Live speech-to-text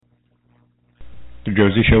The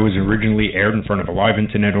Josie Show was originally aired in front of a live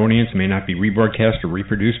internet audience and may not be rebroadcast or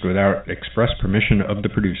reproduced without express permission of the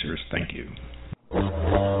producers. Thank you.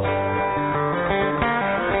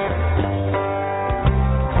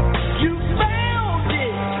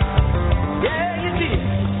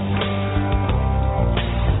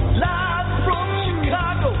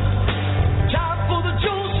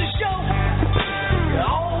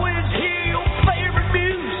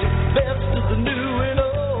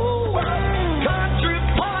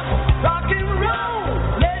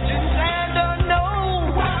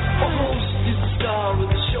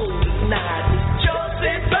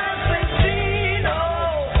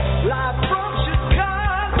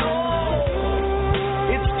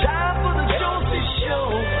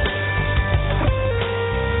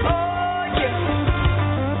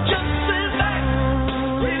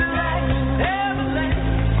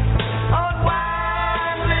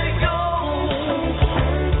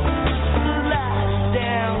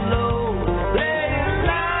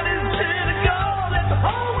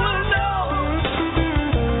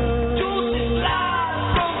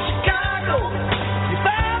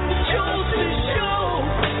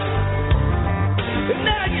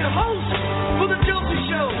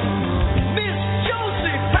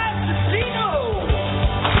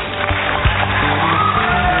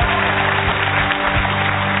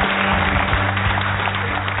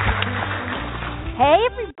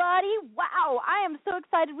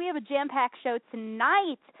 Jam-packed show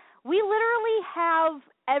tonight. We literally have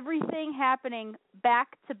everything happening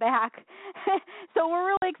back to back. So we're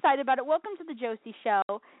really excited about it. Welcome to the Josie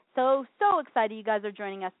Show. So excited you guys are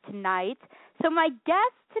joining us tonight. So my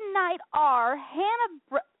guests tonight are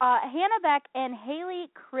Hannah Breck and Haley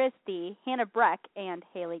Christie, Gina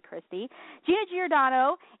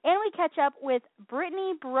Giordano, and we catch up with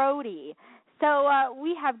Brittany Brodie. So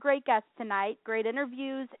we have great guests tonight, great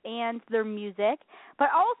interviews, and their music. But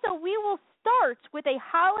also we will start with a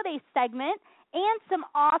holiday segment and some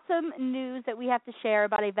awesome news that we have to share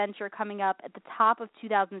about a venture coming up at the top of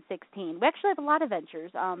 2016. We actually have a lot of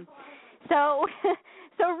ventures. So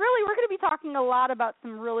really we're going to be talking a lot about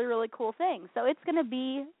some really, really cool things. So it's going to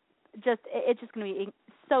be just going to be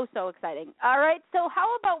so exciting. All right, so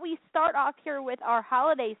how about we start off here with our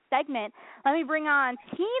holiday segment. Let me bring on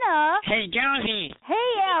Tina. Hey, Josie. Hey,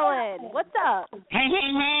 Alan. What's up?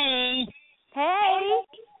 Hey. Hey.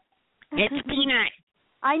 It's Peanut.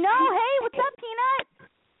 I know. Hey, what's up, Peanut?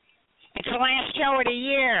 It's the last show of the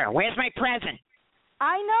year. Where's my present?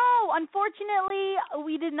 I know. Unfortunately,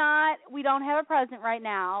 we don't have a present right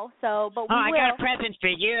now. But we will. I got a present for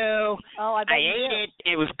you. Oh, I bet you ate do.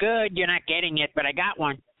 it. It was good. You're not getting it, but I got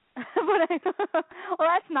one. Well,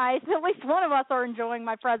 that's nice. At least one of us are enjoying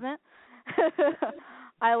my present.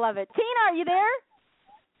 I love it. Tina, are you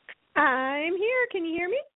there? I'm here. Can you hear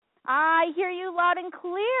me? I hear you loud and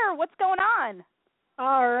clear. What's going on?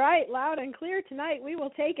 All right, loud and clear tonight. We will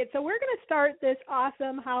take it. So we're going to start this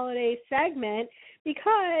awesome holiday segment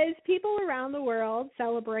because people around the world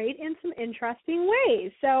celebrate in some interesting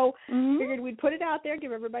ways. So figured we'd put it out there,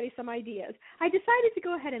 give everybody some ideas. I decided to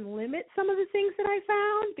go ahead and limit some of the things that I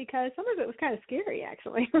found because some of it was kind of scary,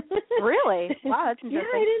 actually. Really? Wow, that's interesting.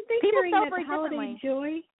 Yeah, I didn't think people during that holiday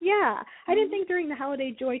joy. Yeah, I didn't think during the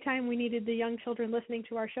holiday joy time we needed the young children listening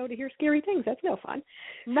to our show to hear scary things. That's no fun.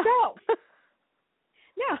 No.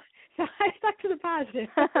 So I stuck to the positive.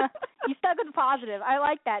 You stuck with the positive. I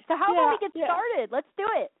like that. So how about we get started? Let's do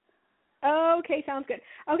it. Okay, sounds good.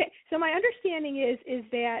 Okay, so my understanding is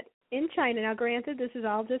that in China, now granted this is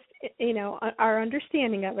all just, our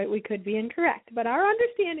understanding of it. We could be incorrect. But our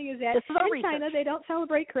understanding is that in China they don't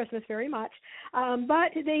celebrate Christmas very much.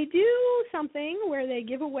 But they do something where they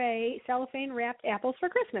give away cellophane-wrapped apples for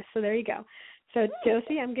Christmas. So there you go. So,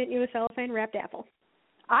 Josie, I'm getting you a cellophane-wrapped apple.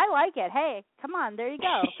 I like it. Hey, come on. There you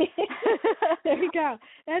go. There you go.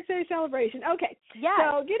 That's their celebration. Okay. Yeah.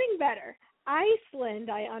 So getting better. Iceland,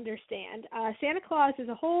 I understand. Santa Claus is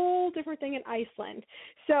a whole different thing in Iceland.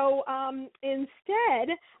 So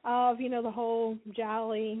instead of, the whole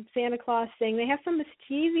jolly Santa Claus thing, they have some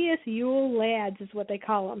mischievous Yule lads is what they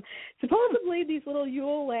call them. Supposedly these little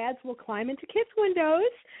Yule lads will climb into kids'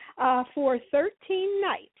 windows for 13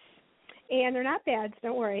 nights. And they're not bad,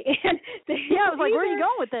 don't worry. And I was like, where are you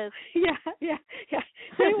going with this? Yeah.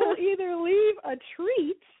 They will either leave a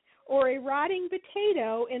treat or a rotting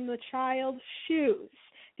potato in the child's shoes,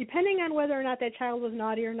 depending on whether or not that child was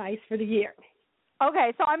naughty or nice for the year.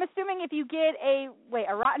 Okay, so I'm assuming if you get a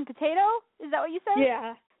rotten potato, is that what you said?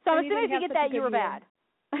 Yeah. So I'm assuming if you get that, you were bad.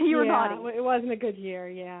 You were naughty. It wasn't a good year.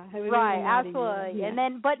 Yeah, it was right. A Absolutely. Year. Yeah. And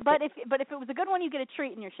then, but if it was a good one, you get a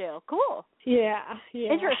treat in your shoe. Cool. Yeah.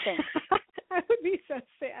 Interesting. I would be so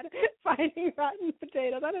sad if I finding rotten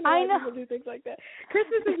potatoes. I don't know why people do things like that.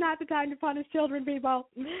 Christmas is not the time to punish children, people.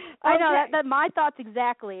 Okay. I know that my thoughts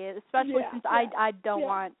exactly, especially since I don't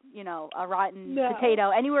want, a rotten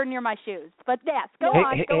potato anywhere near my shoes. But yes, go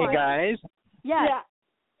on. Hey guys. Yes.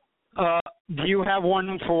 Yeah. Do you have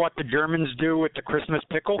one for what the Germans do with the Christmas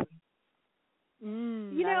pickle?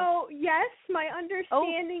 Yes, my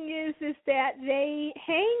understanding is that they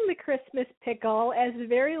hang the Christmas pickle as the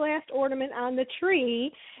very last ornament on the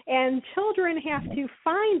tree, and children have to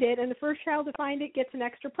find it, and the first child to find it gets an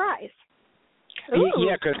extra prize. Ooh.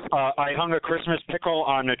 Yeah, because I hung a Christmas pickle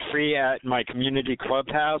on a tree at my community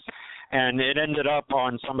clubhouse, and it ended up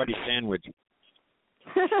on somebody's sandwich.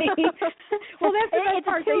 Well, that's the best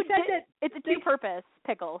part. They said that it's a two-purpose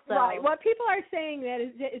pickle. So. Right. What people are saying that is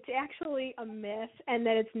that it's actually a myth, and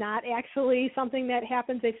that it's not actually something that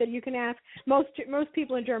happens. They said you can ask most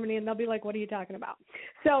people in Germany, and they'll be like, "What are you talking about?"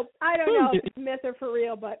 So I don't know if it's myth or for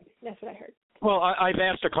real, but that's what I heard. Well, I've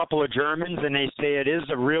asked a couple of Germans, and they say it is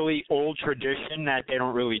a really old tradition that they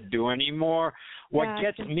don't really do anymore. What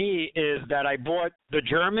gets me is that I bought the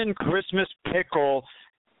German Christmas pickle.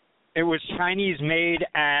 It was Chinese made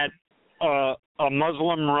at a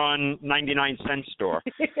Muslim-run 99-cent store.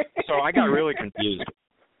 So I got really confused.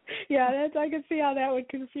 Yeah, I can see how that would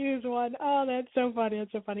confuse one. Oh, that's so funny.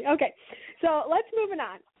 That's so funny. Okay, so let's move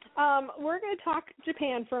on. We're going to talk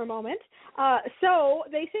Japan for a moment. So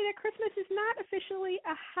they say that Christmas is not officially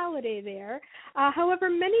a holiday there. However,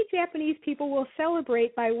 many Japanese people will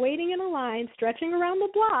celebrate by waiting in a line stretching around the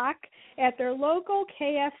block at their local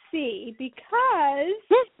KFC because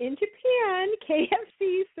in Japan,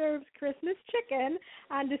 KFC serves Christmas chicken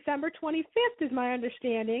on December 25th is my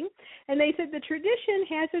understanding. And they said the tradition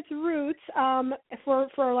has its roots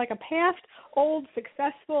for like a past old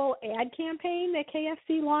successful ad campaign that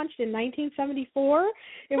KFC launched in 1974.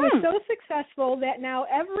 It was so successful that now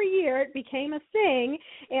every year it became a thing,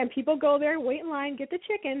 and people go there, wait in line, get the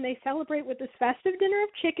chicken. They celebrate with this festive dinner of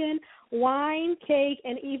chicken, wine, cake,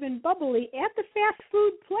 and even bubbly at the fast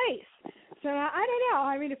food place. So I don't know.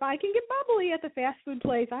 I mean, if I can get bubbly at the fast food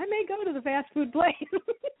place, I may go to the fast food place.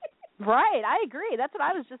 Right, I agree. That's what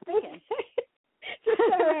I was just thinking. Just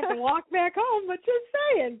so I have to walk back home, but just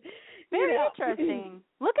saying. Very interesting.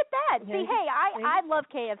 Look at that. See, hey, I love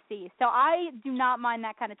KFC, so I do not mind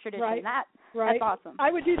that kind of tradition. Right. That's awesome.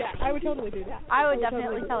 I would do that. I would totally do that. I would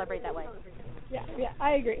definitely celebrate that way. Yeah,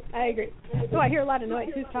 I agree. Oh, I hear a lot of noise.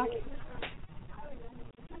 Who's talking?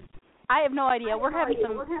 I have no idea. We're having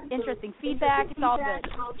some interesting feedback. It's all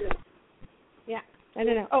good. Yeah, I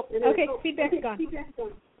don't know. Oh, okay, feedback's gone.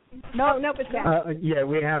 Nope, it's back. Yeah,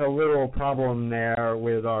 we had a little problem there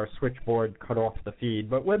with our switchboard cut off the feed,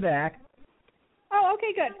 but we're back. Oh,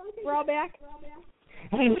 okay, good. We're all back?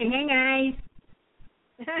 Hey, guys.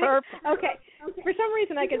 Perfect. Okay. For some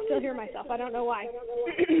reason, I can still hear myself. I don't know why.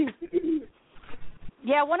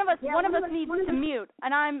 Yeah, one of us needs to mute,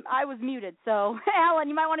 and I was muted. So, Alan,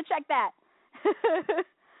 you might want to check that.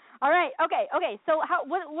 All right. Okay. So,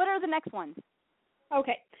 what are the next ones?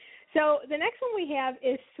 Okay. So the next one we have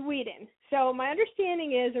is Sweden. So my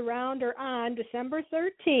understanding is around or on December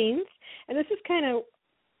 13th, and this is kind of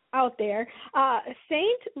out there,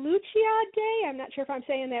 Saint Lucia Day. I'm not sure if I'm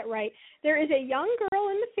saying that right. There is a young girl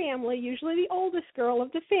in the family, usually the oldest girl of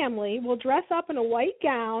the family, will dress up in a white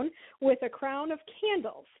gown with a crown of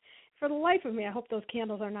candles. For the life of me, I hope those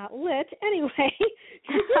candles are not lit. Anyway,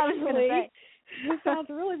 traditionally, this sounds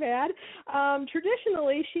really bad.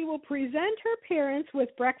 Traditionally, she will present her parents with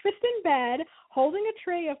breakfast in bed, holding a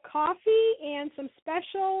tray of coffee and some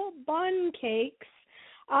special bun cakes.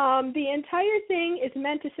 The entire thing is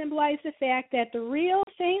meant to symbolize the fact that the real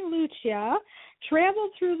St. Lucia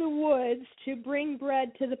traveled through the woods to bring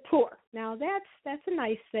bread to the poor. Now, that's a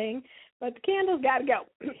nice thing, but the candles got to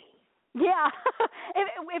go. Yeah,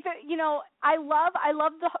 if it, I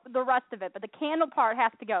love the rest of it, but the candle part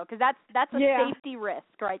has to go because that's a safety risk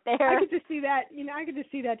right there. I could just see that. I could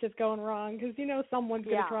just see that just going wrong because someone's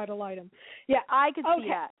going to try to light them. Yeah, I could see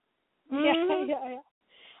that. Mm-hmm. Yeah.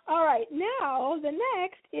 All right, now the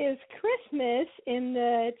next is Christmas in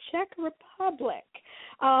the Czech Republic.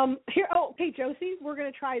 Hey, Josie, we're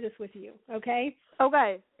going to try this with you, okay?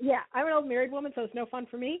 Okay. Yeah, I'm an old married woman, so it's no fun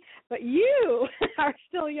for me, but you are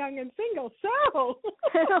still young and single, so...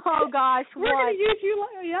 Oh, gosh, we're going to use you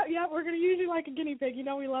we're going to use you like a guinea pig.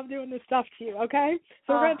 We love doing this stuff to you, okay?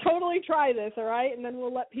 So we're going to totally try this, all right? And then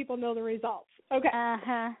we'll let people know the results. Okay.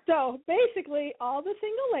 Uh-huh. So basically, all the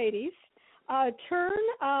single ladies... turn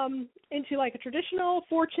into like a traditional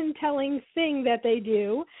fortune-telling thing that they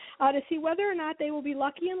do to see whether or not they will be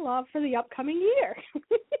lucky in love for the upcoming year.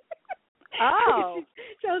 Oh.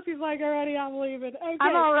 Chelsea's like, already, I'm leaving. Okay.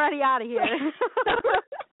 I'm already out of here.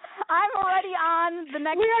 I'm already on the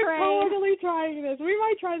next train. We are totally trying this. We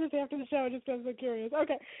might try this after the show just because we're curious.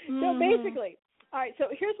 Okay. So basically, all right, so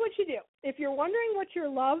here's what you do. If you're wondering what your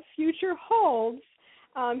love future holds,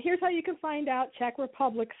 here's how you can find out Czech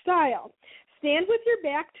Republic style. Stand with your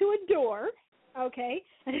back to a door, okay?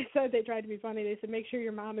 And so they tried to be funny. They said, make sure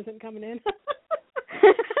your mom isn't coming in.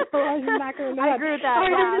 Otherwise you're not going to I agree with that.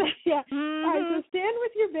 Yeah. Mm-hmm. All right, so stand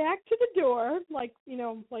with your back to the door, like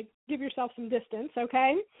give yourself some distance,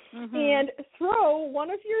 okay? Mm-hmm. And throw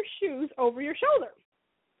one of your shoes over your shoulder.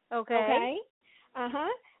 Okay. Uh-huh.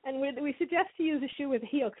 And we suggest to use a shoe with a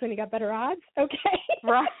heel because then you got better odds, okay?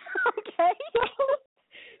 Right. Okay.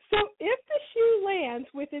 So if the shoe lands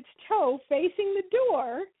with its toe facing the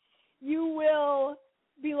door, you will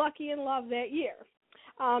be lucky in love that year.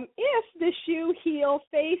 If the shoe heel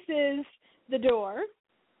faces the door,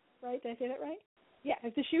 right? Did I say that right? Yeah,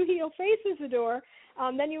 if the shoe heel faces the door,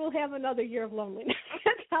 then you will have another year of loneliness.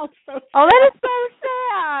 That sounds so sad. Oh, that is so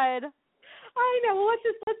sad. I know. Well,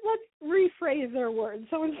 let's rephrase their words.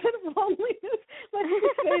 So instead of loneliness, let's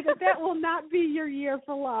just say that will not be your year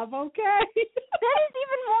for love. Okay. That is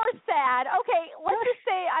even more sad. Okay, let's just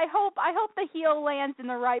say I hope the heel lands in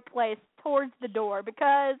the right place towards the door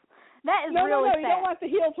because that is really sad. No, you don't want the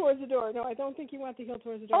heel towards the door. No, I don't think you want the heel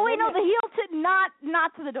towards the door. Oh wait, no, the heel to not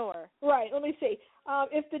to the door. Right. Let me see.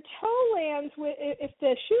 If the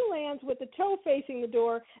shoe lands with the toe facing the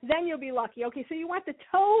door, then you'll be lucky. Okay, so you want the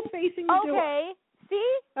toe facing the door. Okay.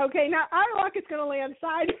 See? Okay, now our luck is going to land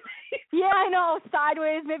sideways. Yeah, I know,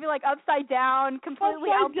 sideways, maybe like upside down, completely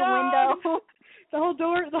out the window. The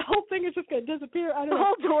whole thing is just going to disappear. I don't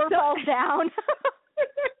know. The whole door falls down.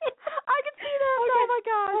 I can see that. Okay. Oh my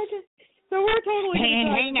gosh. Okay. So we're totally.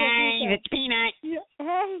 Hey guys, it's Peanut. Yeah.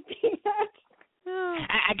 Hey, Peanut.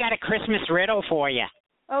 I got a Christmas riddle for you.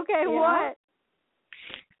 Okay, what?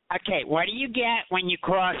 Okay, what do you get when you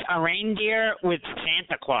cross a reindeer with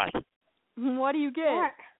Santa Claus? What do you get? All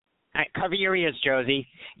right, cover your ears, Josie.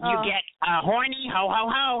 You get a horny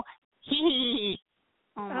ho-ho-ho. Hee-hee.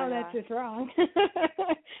 Oh, that's just wrong.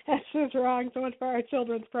 That's just wrong. So much for our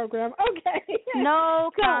children's program. Okay. No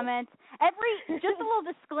comment. Just a little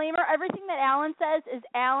disclaimer, everything that Alan says is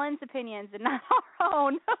Alan's opinions and not our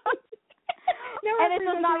own. And it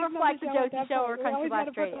does not reflect the Josie Show or Country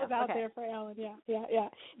Blast Radio. We always got to put those out there for Alan. Yeah.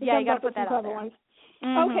 Yeah, you got to put that out there.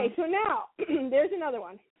 Mm-hmm. Okay, so now, there's another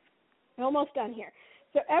one. Almost done here.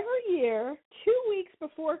 So every year, 2 weeks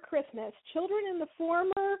before Christmas, children in the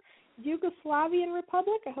former Yugoslavian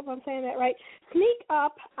Republic, I hope I'm saying that right, sneak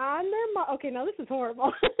up on their okay, now this is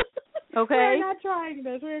horrible. Okay. We're not trying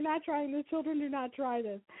this. Children do not try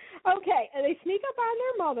this. Okay, and they sneak up on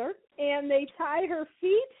their mother, and they tie her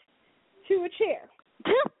feet to a chair.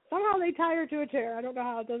 Somehow they tie her to a chair. I don't know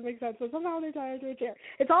how. It doesn't make sense, but somehow they tie her to a chair.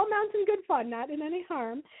 It's all meant in good fun, not in any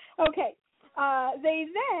harm. Okay. They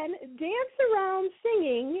then dance around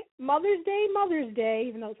singing Mother's Day, Mother's Day,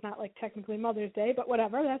 even though it's not like technically Mother's Day, but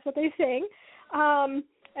whatever, that's what they sing. And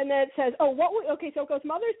then it says, so it goes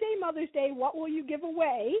Mother's Day, what will you give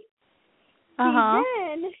away?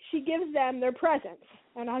 Then she gives them their presents.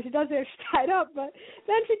 I don't know how she does it if she's tied up, but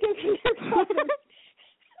then she gives them their presents.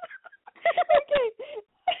 Okay.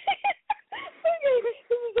 Okay, this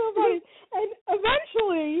is so funny. And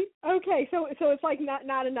eventually, so it's like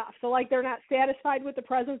not enough. So like they're not satisfied with the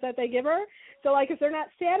presents that they give her. So like if they're not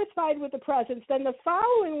satisfied with the presents, then the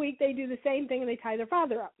following week they do the same thing and they tie their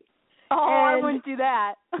father up. Oh, I wouldn't do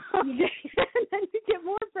that. And then you get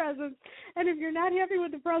more presents. And if you're not happy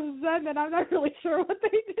with the presents then I'm not really sure what they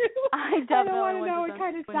do. I definitely don't want to know. It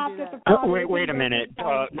kind of stopped at the father. Wait a minute.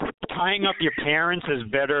 Tying up your parents is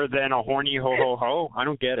better than a horny ho-ho-ho? I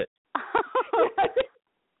don't get it.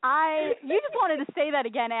 You just wanted to say that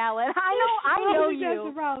again, Alan. I know you. That's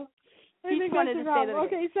the problem. You just wanted to say that again.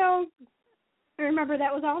 Okay, so remember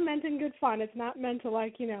that was all meant in good fun. It's not meant to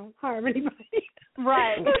harm anybody.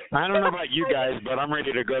 Right. I don't know about you guys, but I'm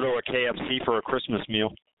ready to go to a KFC for a Christmas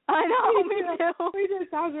meal. I know, me too. We do.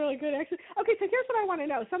 Sounds really good, actually. Okay, so here's what I want to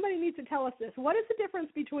know. Somebody needs to tell us this. What is the difference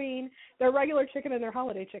between their regular chicken and their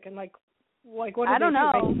holiday chicken? Like what I don't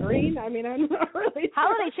know. Like green? I mean, I'm not really sure.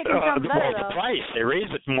 Holiday chicken sounds better, though. The price. They raise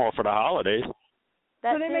it more for the holidays.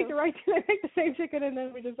 So they make the same chicken and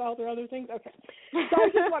then we just alter other things? Okay. So I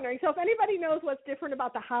was just wondering. So if anybody knows what's different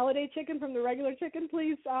about the holiday chicken from the regular chicken,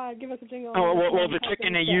 please give us a jingle. Well, the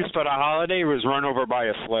chicken they used for the holiday was run over by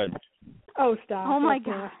a sled. Oh, stop. Oh, my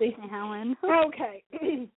gosh, Alan. Okay.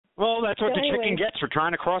 Well, that's what the chicken gets for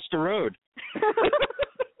trying to cross the road.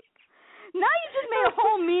 Now you just made a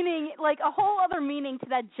whole meaning, like a whole other meaning to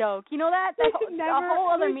that joke. You know that? A whole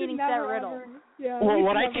other meaning to that riddle. Yeah, well,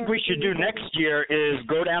 what I think we should do next year is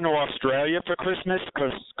go down to Australia for Christmas,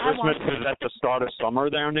 because Christmas is at the start of summer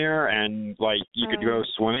down there, and, like, you could go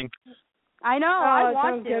swimming. I know. I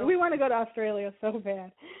want to. Good. We want to go to Australia so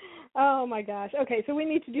bad. Oh, my gosh. Okay, so we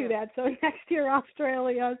need to do that. So next year,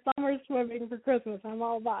 Australia, summer swimming for Christmas. I'm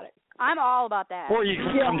all about it. I'm all about that. Or you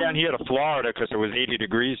can come down here to Florida, because it was 80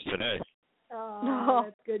 degrees today. Oh,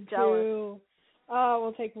 that's good, too. Oh,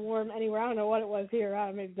 we'll take warm anywhere. I don't know what it was here.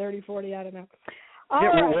 Maybe 30, 40, I don't know.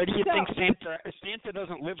 Where do you think Santa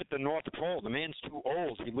doesn't live at the North Pole? The man's too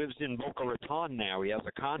old. He lives in Boca Raton now. He has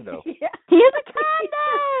a condo. Yeah. He has a condo!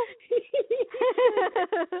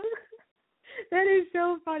 That is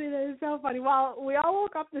so funny. Well, we all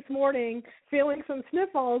woke up this morning feeling some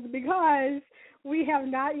sniffles because we have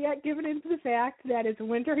not yet given in to the fact that it's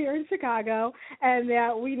winter here in Chicago and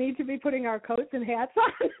that we need to be putting our coats and hats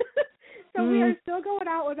on. So we are still going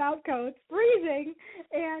out without coats, freezing,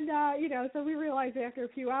 and so we realized after a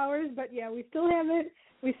few hours. But yeah, we still haven't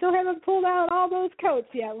pulled out all those coats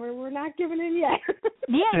yet. We're not giving in yet.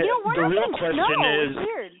 Yeah, the real question is,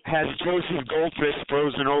 has Josie's goldfish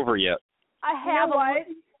frozen over yet? I have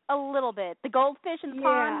a little bit. The goldfish in the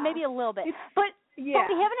pond, maybe a little bit, but we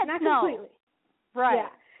haven't had snow. Completely. Right. Yeah.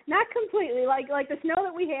 Not completely. Like the snow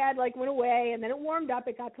that we had went away, and then it warmed up.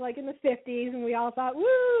 It got to in the 50s, and we all thought,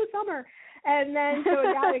 "Woo, summer!" And then so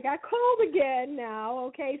it got cold again now.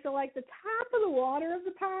 Okay, so the top of the water of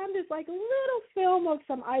the pond is a little film of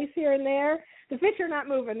some ice here and there. The fish are not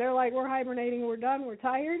moving. They're we're hibernating. We're done. We're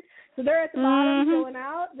tired. So they're at the bottom, chilling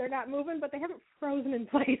out. They're not moving, but they haven't frozen in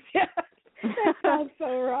place yet. That sounds so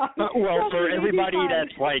wrong. Well, for everybody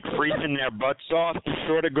that's freezing their butts off, be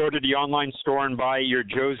sure to go to the online store and buy your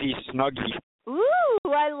Josie Snuggie. Ooh,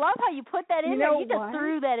 I love how you put that in there. You just what?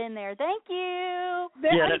 threw that in there. Thank you.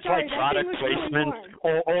 That's product placement.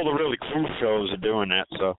 Really all the really cool shows are doing that.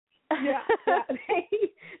 So. Yeah.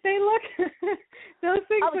 They look. Those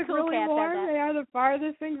things look really warm. They are the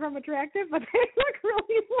farthest thing from attractive, but they look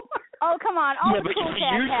really warm. Oh, come on. All the cool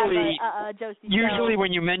cats have Josie. Usually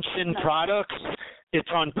when you mention products, it's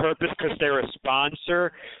on purpose because they're a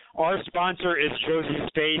sponsor. Our sponsor is Josie's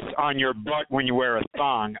face on your butt when you wear a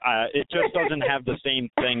thong. It just doesn't have the same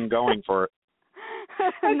thing going for it.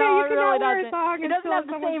 Okay, no, it really doesn't. It doesn't have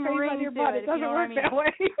the same ring on your butt. It doesn't work that way.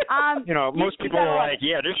 Most people are like,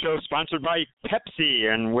 yeah, this show's sponsored by Pepsi,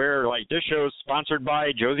 and we're like, this show's sponsored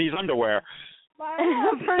by Josie's underwear.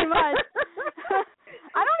 Pretty much.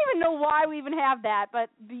 I don't even know why we even have that, but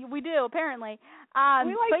we do, apparently.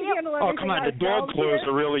 We like to handle everything. Oh, come on, the dog clothes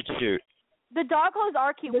are really cute. The dog clothes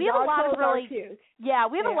are cute. We have a lot of really cute. Yeah,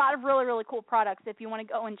 we have a lot of really, really cool products if you want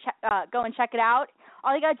to go and check it out.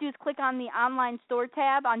 All you got to do is click on the online store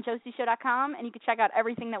tab on josieshow.com, and you can check out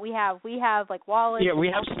everything that we have. We have, wallets. Yeah, we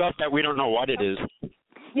have stuff that we don't know what it is.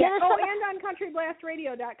 Yeah. And on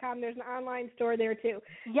countryblastradio.com, there's an online store there, too.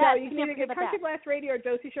 Yeah, so you can either get Country Blast Radio or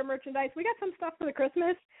Josie Show merchandise. We got some stuff for the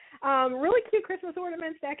Christmas. Really cute Christmas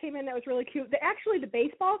ornaments. That came in. That was really cute. Actually, the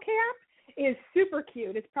baseball cap is super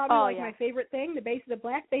cute. It's probably my favorite thing. The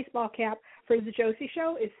black baseball cap for the Josie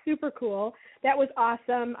Show is super cool. That was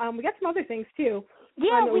awesome. We got some other things, too.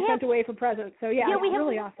 Yeah, that we sent away for presents. So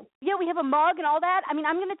really awesome. Yeah, we have a mug and all that. I mean,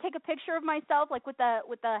 I'm going to take a picture of myself, with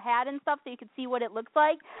the hat and stuff, so you can see what it looks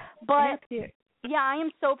like. But yeah, I am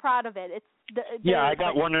so proud of it. I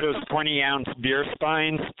got one of those 20-ounce beer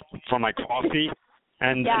steins for my coffee,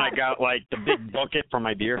 and then I got the big bucket for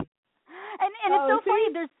my beer. And it's so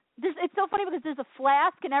funny. It's so funny because there's a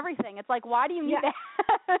flask and everything. It's why do you need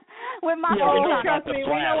that? With my we know about the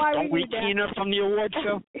flask. Don't we, Tina, from the award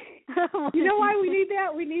show? You know why we need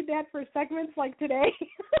that? We need that for segments like today.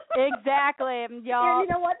 Exactly, y'all. And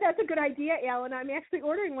you know what? That's a good idea, Alan. I'm actually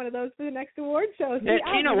ordering one of those for the next award show.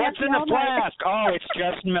 Tina, what's in the flask? Oh, it's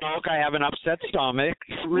just milk. I have an upset stomach.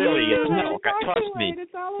 Really, it's milk. Trust me.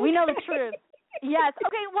 We know the truth. Yes.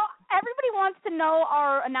 Okay, well, everybody wants to know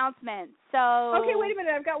our announcement, so... Okay, wait a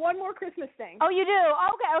minute. I've got one more Christmas thing. Oh, you do?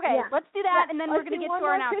 Okay. Yeah. Let's do that, and then we're going to get to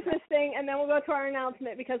our announcement. Christmas thing, and then we'll go to our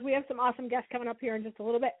announcement, because we have some awesome guests coming up here in just a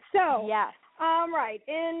little bit. So, right,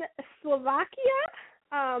 in Slovakia,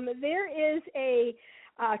 there is a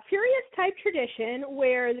curious type tradition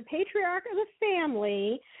where the patriarch of the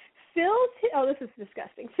family fills his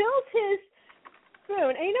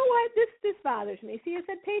spoon. And you know what? This bothers me. See, it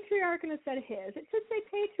said patriarch and it said his. It should say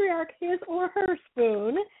patriarch, his or her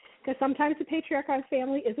spoon, because sometimes the patriarch of the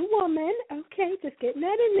family is a woman. Okay, just getting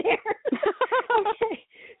that in there. Okay.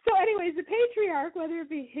 So anyways, the patriarch, whether it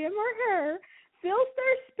be him or her, fills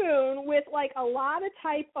their spoon with a lot of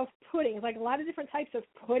type of puddings, a lot of different types of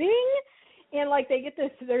pudding. and like they get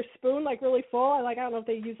their spoon like really full. I don't know if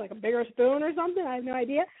they use like a bigger spoon or something. I have no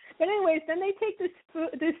idea. But anyways, then they take this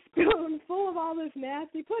spoon full of all this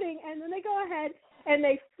nasty pudding, and then they go ahead and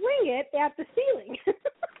they fling it at the ceiling.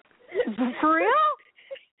 For real?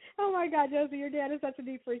 Oh my God, Josie, your dad is such a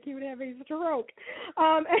neat freak. He would have a stroke.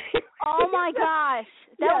 Anyway, oh my gosh,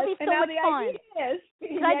 that would be so much fun.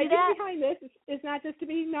 The idea behind this is not just to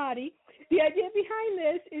be naughty. The idea behind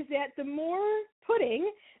this is that the more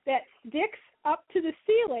pudding that sticks up to the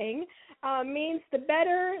ceiling means the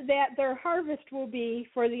better that their harvest will be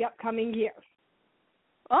for the upcoming year.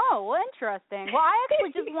 Oh, well, interesting. Well, I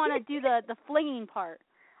actually just want to do the flinging part.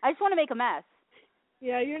 I just want to make a mess.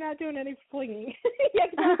 Yeah, you're not doing any flinging. Yeah,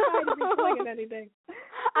 because I'm not trying to be flinging anything. I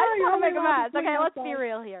just want to make a mess. Okay, let's be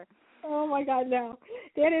real here. Oh my God, no!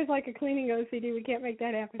 That is like a cleaning OCD. We can't make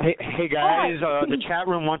that happen. Hey guys, the chat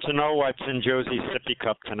room wants to know what's in Josie's sippy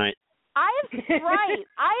cup tonight. I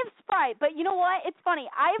have Sprite. But you know what? It's funny.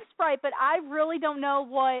 I have Sprite, but I really don't know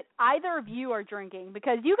what either of you are drinking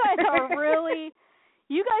because you guys are really.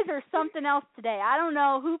 You guys are something else today. I don't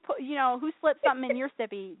know who slipped something in your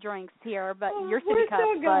sippy drinks here, but your sippy cups.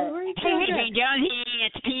 So good. Hey, Josie,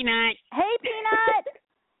 it's Peanut. Hey, Peanut.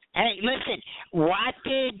 Hey, listen, what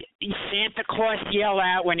did Santa Claus yell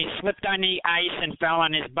out when he slipped on the ice and fell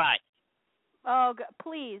on his butt? Oh,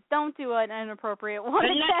 please, don't do an inappropriate one.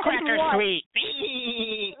 The Nutcracker Suite.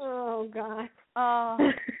 Oh, God. Oh.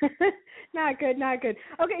 Not good.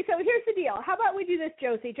 Okay, so here's the deal. How about we do this,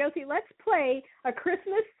 Josie? Josie, let's play a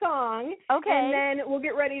Christmas song. Okay. And then we'll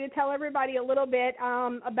get ready to tell everybody a little bit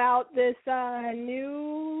about this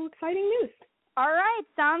new exciting news. All right,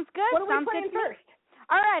 sounds good. What are we playing first?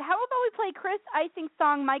 All right, how about we play Chris Ising's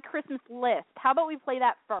song, My Christmas List? How about we play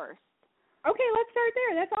that first? Okay, let's start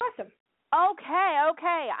there. That's awesome.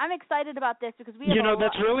 Okay. I'm excited about this because we have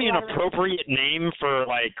that's really an appropriate name for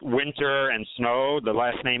like winter and snow, the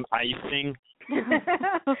last name Ising.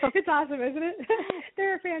 It's awesome, isn't it?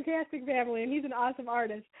 They're a fantastic family, and he's an awesome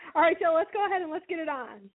artist. All right, so let's go ahead and let's get it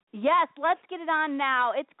on. Yes, let's get it on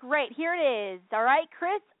now. It's great. Here it is. All right,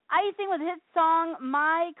 Chris Ising with his song,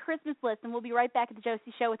 My Christmas List, and we'll be right back at the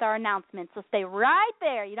Josie Show with our announcements, so stay right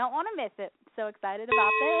there. You don't want to miss it. I'm so excited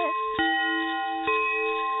about this.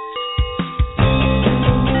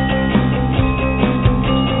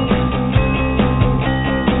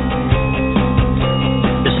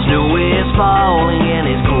 Snow is falling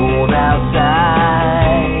and it's cold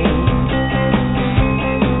outside.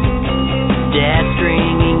 Dad's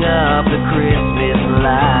stringing up the Christmas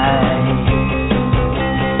lights.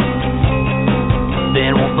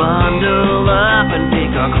 Then we'll bundle up and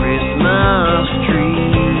pick our Christmas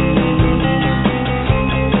trees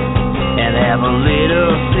and have a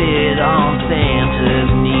little sit on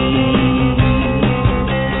Santa's knee.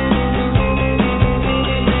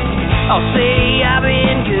 I'll say I've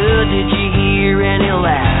been good, did you hear any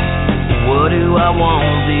laughs? What do I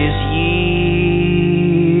want this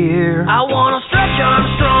year? I want a Stretch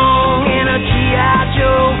Armstrong and a G.I.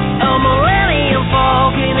 Joe, a Millennium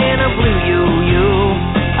Falcon and a blue yo-yo,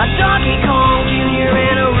 a Donkey Kong Jr.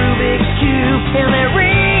 and a Rubik's Cube, and that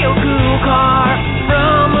real cool car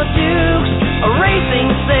from the Dukes, a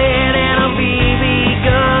racing set and a BB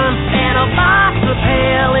gun, and a box of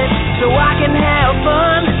pellets so I can have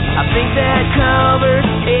fun. I think that covers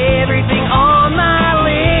everything on my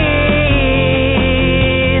list.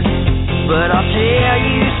 But I'll tell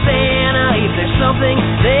you, Santa, if there's something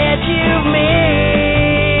that you've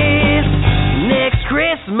missed next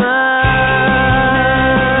Christmas.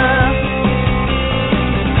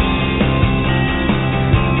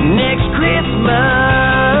 Next Christmas.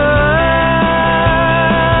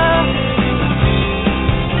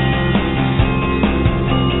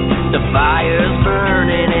 The fire's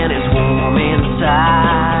burning and it's warm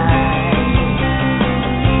inside.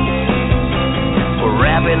 We're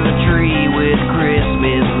wrapping the tree with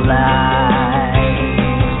Christmas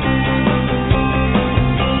lights.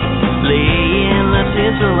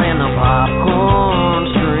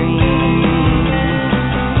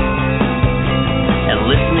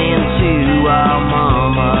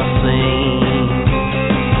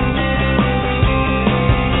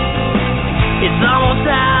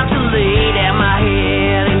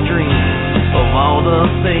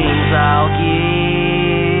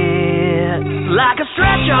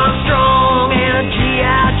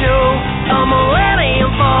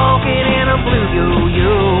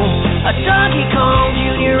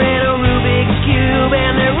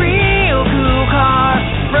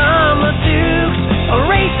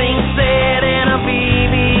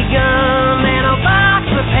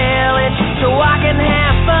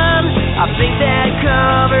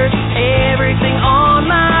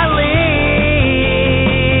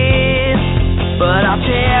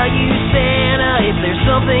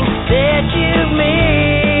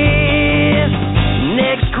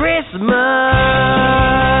 Santa,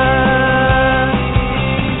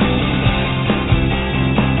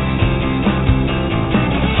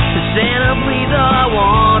 please, all I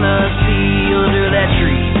wanna see under that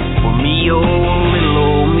tree for me, oh, little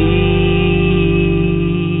old me.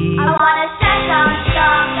 I wanna stand on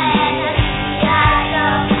strong and a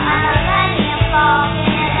Seattle on a Millennium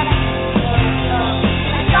Falcon and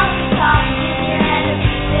a donkey kong junior and a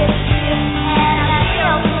big shoe and a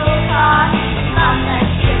real cool car.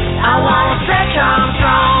 I wanna stretch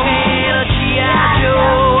Armstrong and a G.I.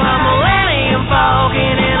 Joe, a Millennium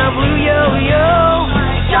Falcon and a blue yo-yo,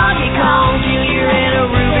 Donkey Kong Jr. and a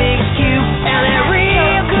Rubik's Cube, and that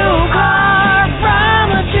real cool car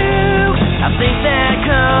from a Duke. I think that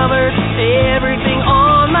covers everything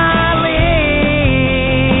on my list.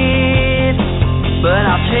 But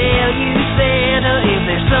I'll tell you, Santa, if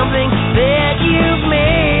there's something that you've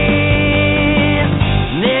missed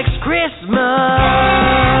next Christmas.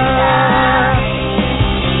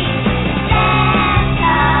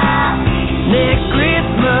 Next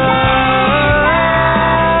Christmas.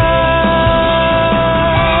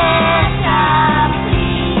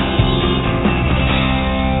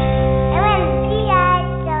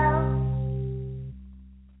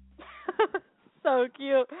 So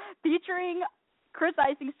cute. Featuring Chris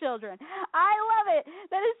Ising's children. I love it.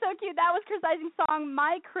 That is so cute. That was Chris Ising's song,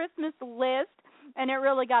 My Christmas List, and it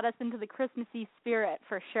really got us into the Christmassy spirit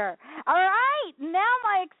for sure. All right, now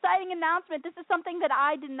my exciting announcement. This is something that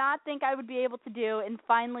I did not think I would be able to do, and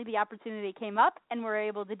finally the opportunity came up, and we're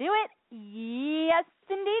able to do it. Yes,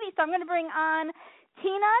 indeed. So I'm going to bring on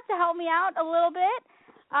Tina to help me out a little bit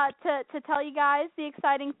to tell you guys the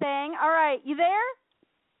exciting thing. All right, you there?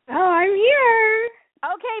 Oh, I'm here.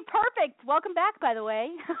 Okay, perfect. Welcome back, by the way.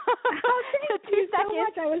 Oh, thank you so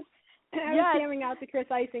much. I was jamming out the Chris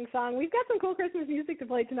Ising song. We've got some cool Christmas music to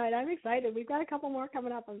play tonight. I'm excited. We've got a couple more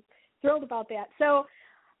coming up. I'm thrilled about that. So,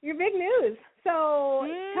 your big news. So,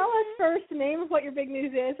 tell us first the name of what your big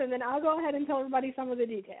news is, and then I'll go ahead and tell everybody some of the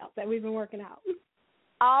details that we've been working out.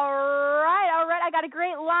 All right. I got a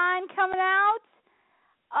great line coming out.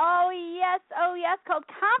 Oh, yes, called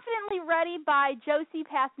Confidently Ready by Josie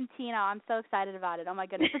Passantino. I'm so excited about it. Oh, my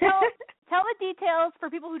goodness. So tell the details for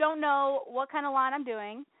people who don't know what kind of line I'm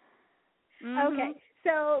doing. Mm-hmm. Okay.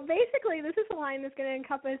 So basically, this is a line that's going to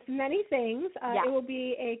encompass many things. It will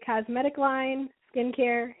be a cosmetic line,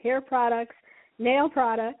 skincare, hair products, nail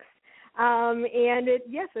products. And as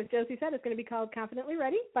Josie said, it's going to be called Confidently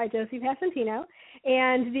Ready by Josie Passantino.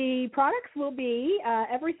 And the products will be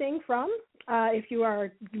everything from if you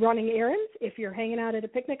are running errands, if you're hanging out at a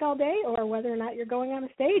picnic all day, or whether or not you're going on a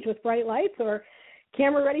stage with bright lights or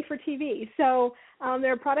camera ready for TV. So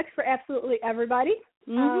there are products for absolutely everybody,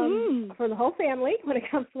 for the whole family when it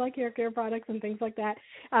comes to like hair care products and things like that.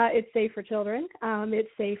 It's safe for children. It's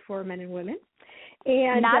safe for men and women.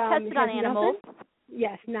 And not tested on animals.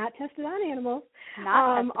 Yes, not tested on animals.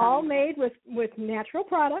 All made with natural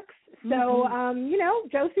products. So,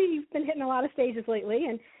 Josie, you've been hitting a lot of stages lately,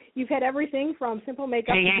 and you've had everything from simple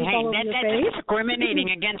makeup to all over your face. That's discriminating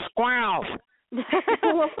against squirrels. We'll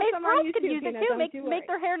put some on YouTube, could use it too. Make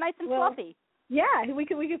their hair nice and fluffy. Yeah, we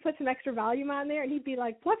could put some extra volume on there, and he'd be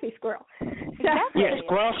like fluffy squirrel. Exactly. Yeah,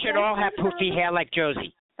 squirrels should all have poofy hair like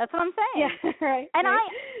Josie. That's what I'm saying. Yeah, right. And right.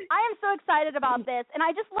 I am so excited about this, and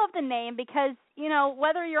I just love the name because,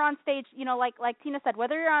 whether you're on stage, like Tina said,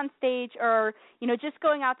 whether you're on stage or, just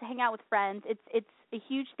going out to hang out with friends, it's a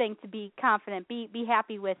huge thing to be confident, be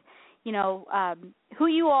happy with, who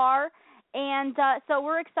you are. And so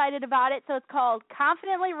we're excited about it. So it's called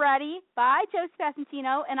Confidently Ready by Josie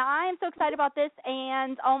Passantino, and I am so excited about this.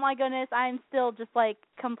 And oh my goodness, I'm still just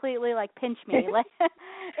completely pinch me.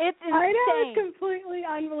 It's insane. I know, it's completely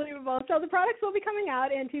unbelievable. So the products will be coming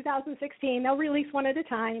out in 2016. They'll release one at a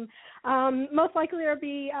time. Most likely there'll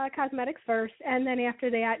be cosmetics first, and then after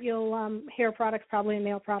that, you'll hair products probably and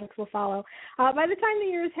nail products will follow. By the time the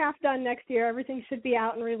year is half done next year, everything should be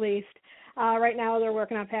out and released. Right now they're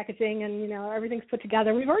working on packaging and, everything's put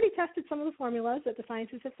together. We've already tested some of the formulas that the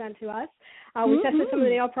scientists have sent to us. We tested some of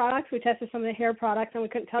the nail products. We tested some of the hair products, and we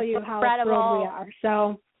couldn't tell you how thrilled we are.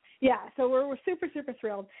 So, so we're super, super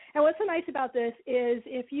thrilled. And what's so nice about this is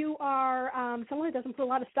if you are someone who doesn't put a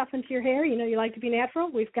lot of stuff into your hair, you like to be natural,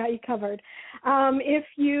 we've got you covered. If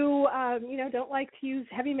you, don't like to use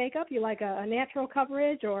heavy makeup, you like a natural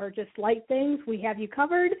coverage or just light things, we have you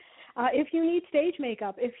covered. If you need stage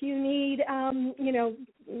makeup, if you need,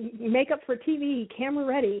 makeup for TV, camera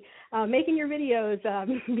ready, making your videos,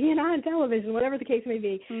 being on television, whatever the case may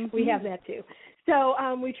be, we have that too. So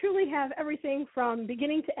we truly have everything from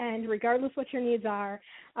beginning to end, regardless what your needs are.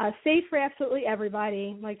 Safe for absolutely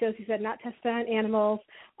everybody. Like Josie said, not tested on animals.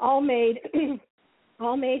 All made,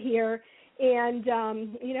 all made here. And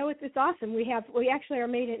it's awesome. We actually are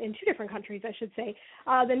made in 2 different countries, I should say.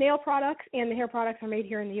 The nail products and the hair products are made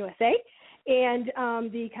here in the USA. And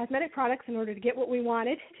the cosmetic products, in order to get what we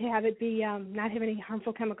wanted, to have it be not have any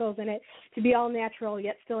harmful chemicals in it, to be all natural,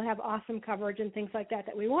 yet still have awesome coverage and things like that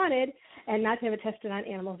we wanted, and not to have it tested on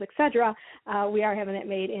animals, etc., we are having it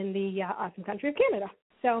made in the awesome country of Canada.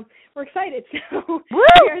 So we're excited. So we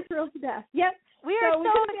are thrilled to death. Yep. We are so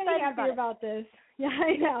excited about this. Yeah,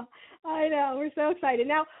 I know. We're so excited.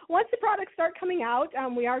 Now, once the products start coming out,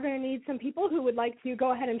 we are going to need some people who would like to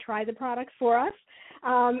go ahead and try the products for us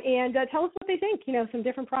and tell us what they think, some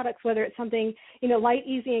different products, whether it's something, light,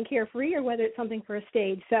 easy, and carefree, or whether it's something for a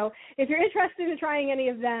stage. So if you're interested in trying any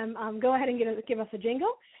of them, go ahead and give us a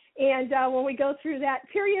jingle. And when we go through that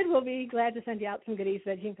period, we'll be glad to send you out some goodies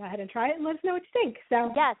that you can go ahead and try it and let us know what you think.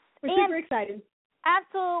 So yes, we're super excited.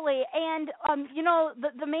 Absolutely. And,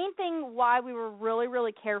 the main thing why we were really,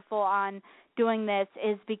 really careful on doing this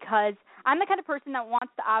is because I'm the kind of person that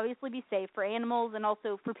wants to obviously be safe for animals and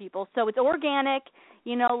also for people. So it's organic,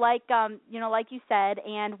 like you said,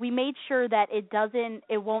 and we made sure that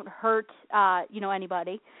it won't hurt,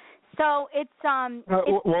 anybody. So it's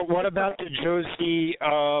well, what about the Josie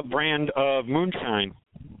brand of moonshine?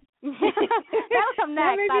 That'll come next.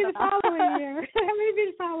 That may be the following year. That may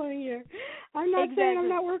be the following year. I'm not saying I'm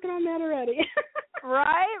not working on that already.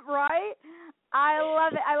 Right. I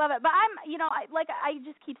love it. But I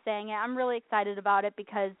just keep saying it. I'm really excited about it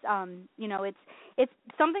because, it's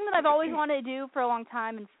something that I've always wanted to do for a long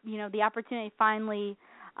time, and the opportunity finally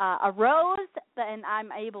arose, and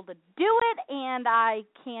I'm able to do it, and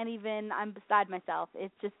I'm beside myself.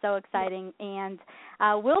 It's just so exciting, and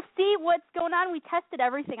we'll see what's going on. We tested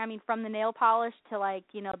everything, from the nail polish to,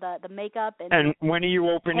 the makeup. And when are you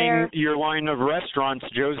opening hair. your line of restaurants,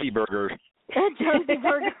 Josie Burgers? Josie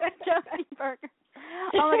Burger.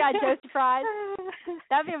 Oh, my God, Josie Fries.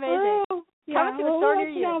 That'd be amazing. Oh, yeah, we'll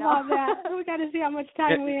let you know about that. We got to see how much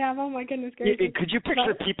time we have. Oh, my goodness gracious. Could you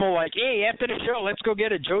picture people like, hey, after the show, let's go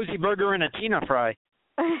get a Josie Burger and a Tina Fry?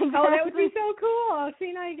 Exactly. Oh, that would be so cool.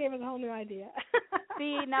 See, now you gave us a whole new idea.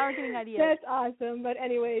 See, now we're getting ideas. That's awesome. But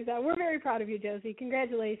anyways, we're very proud of you, Josie.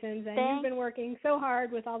 Congratulations. And you've been working so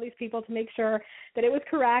hard with all these people to make sure that it was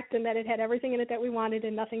correct and that it had everything in it that we wanted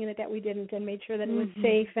and nothing in it that we didn't, and made sure that it was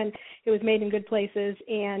safe and it was made in good places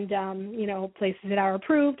and, places that are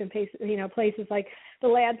approved, and places like the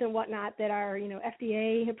labs and whatnot that are,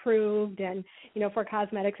 FDA approved, and, for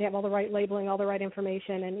cosmetics, they have all the right labeling, all the right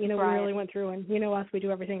information, and, we really went through, and us, we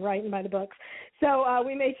do everything right and by the books. So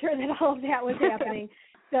we made sure that all of that was happening.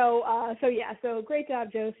 So great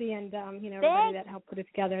job, Josie, and, everybody that helped put it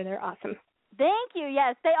together. They're awesome. Thank you.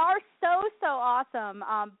 Yes, they are so awesome.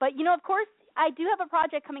 But, of course, I do have a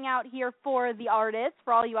project coming out here for the artists,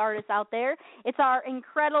 for all you artists out there. It's our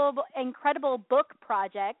incredible book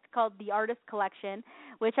project called The Artist Collection,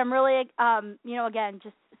 which I'm really, again,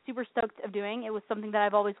 just super stoked of doing. It was something that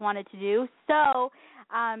I've always wanted to do. So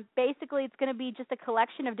basically it's going to be just a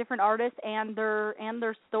collection of different artists and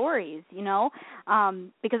their stories, because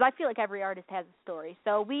I feel like every artist has a story.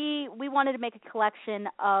 So we wanted to make a collection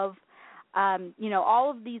of,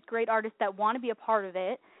 all of these great artists that want to be a part of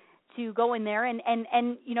it, to go in there and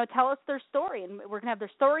tell us their story. And we're going to have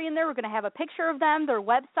their story in there. We're going to have a picture of them, their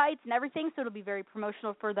websites and everything, so it'll be very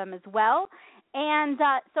promotional for them as well. And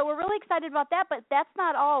so we're really excited about that, but that's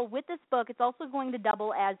not all. With this book, it's also going to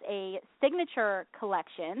double as a signature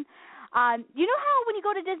collection. You know how when you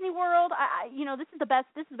go to Disney World, this is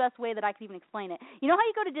the best way that I can even explain it. You know how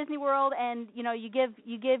you go to Disney World and you give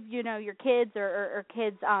your kids or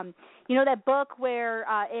kids that book where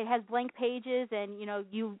it has blank pages and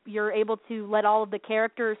you're able to let all of the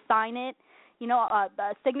characters sign it,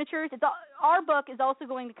 signatures. Our book is also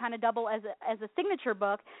going to kind of double as a signature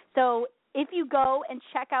book. So if you go and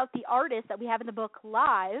check out the artists that we have in the book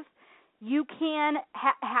live, you can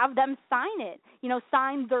have them sign it,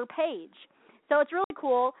 sign their page. So it's really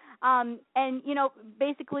cool. And,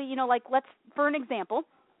 basically, let's, for an example,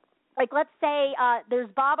 let's say there's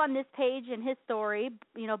Bob on this page in his story,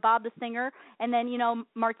 Bob the singer, and then,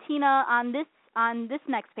 Martina on this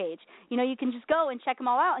next page. You can just go and check them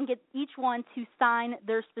all out and get each one to sign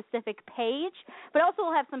their specific page. But also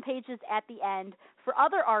we'll have some pages at the end for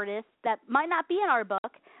other artists that might not be in our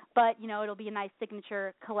book, but, it'll be a nice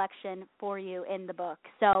signature collection for you in the book.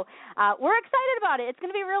 So we're excited about it. It's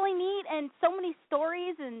going to be really neat, and so many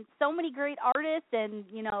stories and so many great artists, and,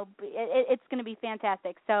 it's going to be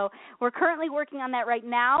fantastic. So we're currently working on that right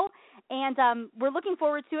now, And we're looking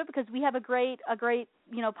forward to it because we have a great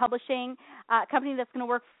publishing company that's going to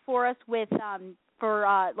work for us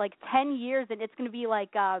for like 10 years, and it's going to be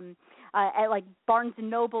like at like Barnes and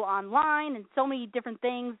Noble online and so many different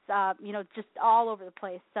things, just all over the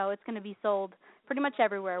place. So it's going to be sold pretty much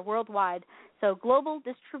everywhere, worldwide. So global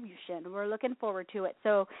distribution. We're looking forward to it.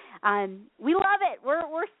 So we love it.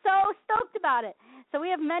 We're so stoked about it. So we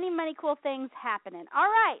have many, many cool things happening. All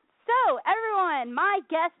right. So everyone, my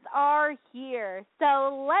guests are here.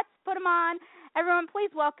 So let's put them on. Everyone,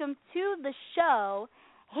 please welcome to the show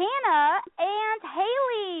Hannah and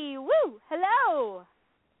Haley. Woo! Hello.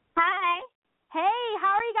 Hi. Hey,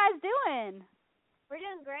 how are you guys doing? We're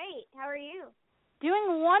doing great. How are you?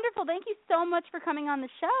 Doing wonderful. Thank you so much for coming on the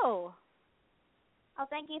show. Oh,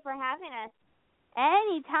 thank you for having us.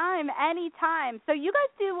 Anytime. So you guys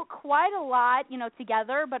do quite a lot,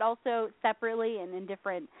 together, but also separately and in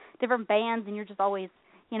different bands, and you're just always,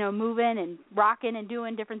 moving and rocking and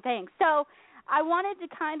doing different things. So I wanted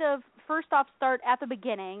to kind of first off start at the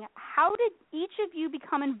beginning. How did each of you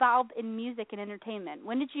become involved in music and entertainment?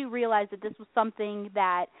 When did you realize that this was something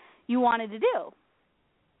that you wanted to do?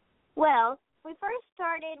 Well, we first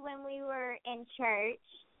started when we were in church.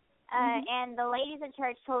 And the ladies in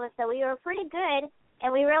church told us that we were pretty good,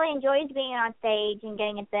 and we really enjoyed being on stage and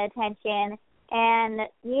getting the attention. And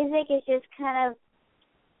music is just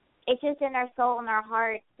it's just in our soul and our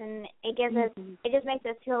hearts, and it gives us, it just makes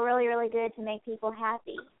us feel really, really good to make people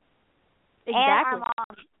happy. Exactly.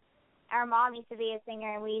 And our mom used to be a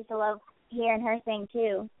singer, and we used to love hearing her sing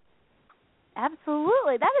too.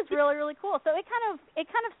 Absolutely. That is really, really cool. So it kind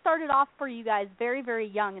of started off for you guys very, very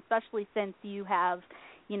young, especially since you have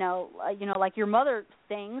like your mother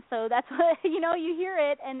sings, so that's what, you hear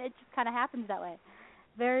it, and it just kind of happens that way.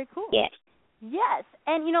 Very cool. Yes. Yes,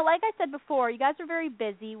 and, like I said before, you guys are very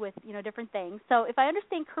busy with, different things. So if I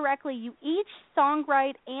understand correctly, you each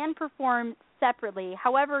songwrite and perform separately.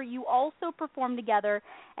 However, you also perform together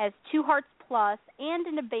as Two Hearts Plus and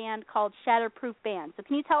in a band called Shatterproof Band. So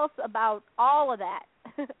can you tell us about all of that?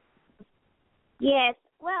 Yes.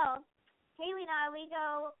 Well, Haley and I, we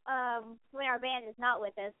go, when our band is not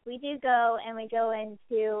with us, we do go and we go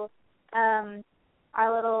into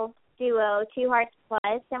our little duo, Two Hearts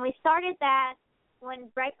Plus, and we started that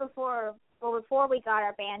before we got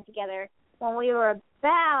our band together, when we were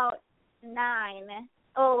about 9.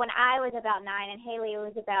 Oh, when I was about 9 and Haley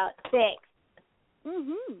was about 6.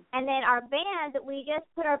 Mm-hmm. And then our band, we just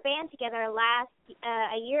put our band together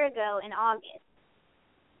a year ago in August.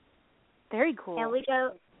 Very cool. And we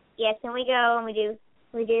go. Yes, and we go and we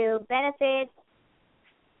do benefits,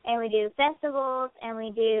 and we do festivals, and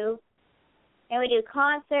we do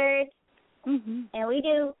concerts, and we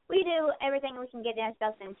do everything we can get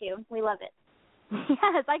ourselves into. We love it.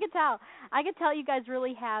 Yes, I could tell. You guys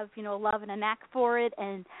really have a love and a knack for it,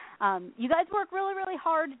 and you guys work really, really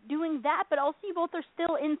hard doing that. But also, you both are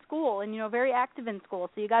still in school and very active in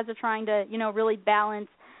school. So you guys are trying to really balance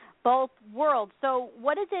both worlds. So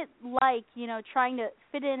what is it like, trying to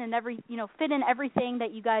fit in everything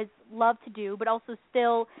that you guys love to do, but also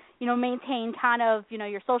still, maintain kind of,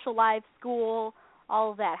 your social life, school,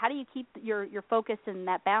 all of that? How do you keep your focus in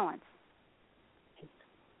that balance?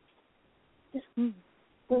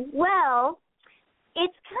 Well,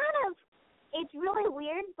 it's really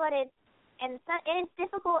weird, but it's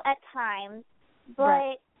difficult at times, but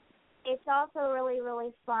right. It's also really,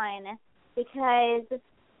 really fun because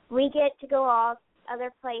we get to go off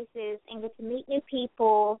other places and get to meet new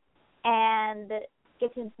people and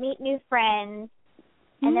get to meet new friends,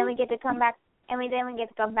 and then we get to come back, and we get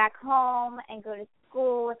to come back home and go to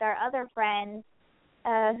school with our other friends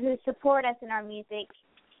who support us in our music,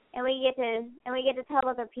 and we get to tell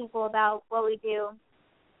other people about what we do.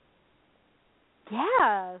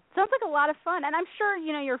 Yeah, sounds like a lot of fun, and I'm sure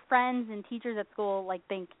your friends and teachers at school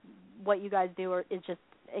think what you guys do is just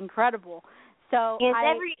incredible. So yes,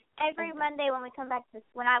 every Monday when we come back to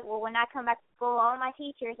when I come back to school, all my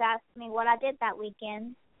teachers ask me what I did that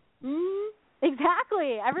weekend.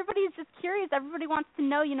 Exactly. Everybody's just curious. Everybody wants to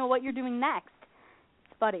know, what you're doing next.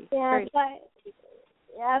 It's funny. Yeah,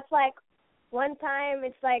 it's like one time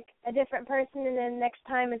it's like a different person, and then next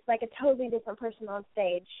time it's like a totally different person on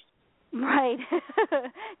stage. Right.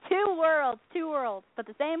 Two worlds, but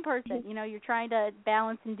the same person. You're trying to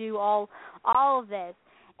balance and do all of this.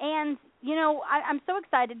 And, I'm so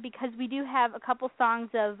excited because we do have a couple songs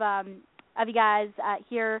of you guys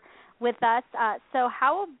here with us. So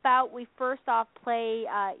how about we first off play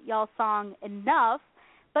y'all's song, Enough.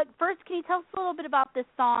 But first, can you tell us a little bit about this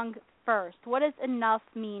song first? What does Enough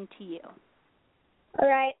mean to you? All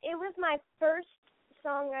right. It was my first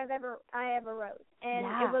song I ever wrote. And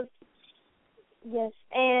yeah. Yes,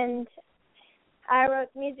 and I wrote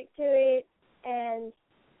music to it, and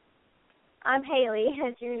I'm Haley,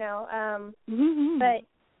 as you know. But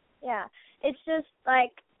yeah, it's just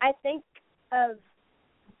like I think of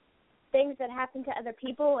things that happen to other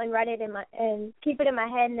people and write it and keep it in my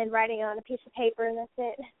head, and then writing it on a piece of paper, and that's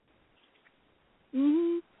it.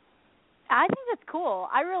 I think that's cool.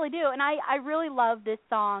 I really do, and I really love this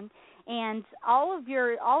song, and all of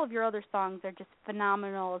your other songs are just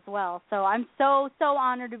phenomenal as well. So I'm so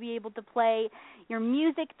honored to be able to play your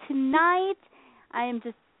music tonight. I am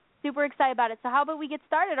just super excited about it. So how about we get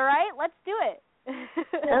started? All right, let's do it.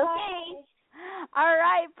 Okay. All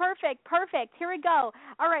right, perfect. Here we go.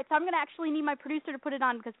 All right, so I'm going to actually need my producer to put it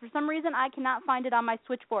on because for some reason I cannot find it on my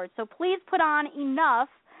switchboard. So please put on Enough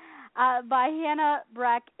by Hannah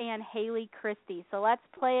Breck and Haley Christie. So let's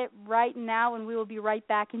play it right now, and we will be right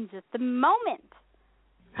back in just a moment.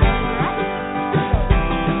 All right.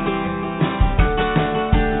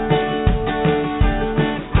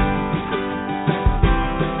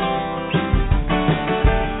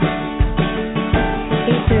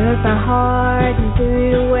 Took my heart and threw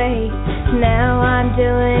it away. Now I'm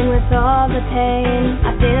dealing with all the pain.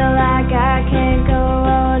 I feel like I can't go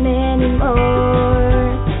on anymore.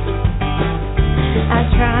 I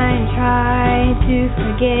try to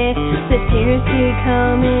forget. The tears keep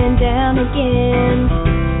coming down again.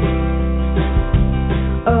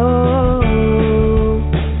 Oh,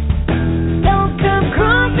 don't come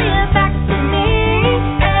crawling back to me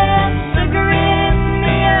and figuring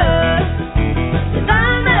me up. 'Cause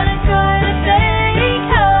I'm not gonna take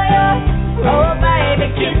all your, oh baby,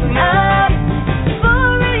 kiss me up.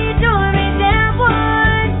 Before you tore me down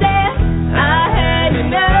one day, I had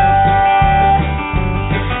enough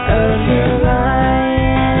of your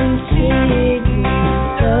lying, cheating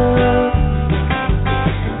love.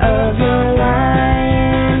 Of your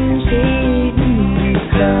lying, cheating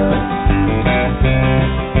love.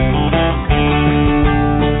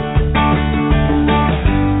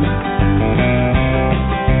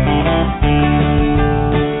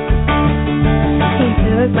 He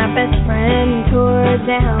took my best friend and tore her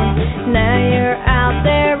down. Now you're out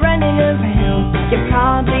there running around. You're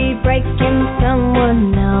probably breaking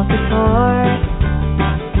someone else's heart.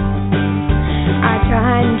 I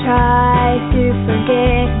try to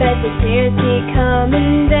forget, but the tears keep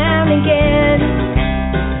coming down again.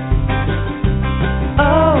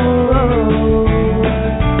 Oh,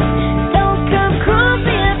 don't come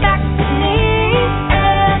crawling back to me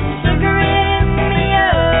and figuring me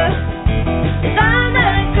up. 'Cause I'm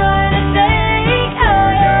not gonna take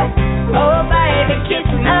all your, oh baby, kiss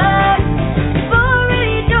me up. Before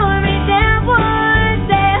you tore me down one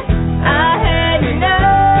day, I had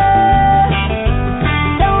enough.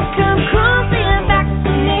 Don't come crawling back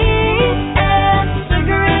to me and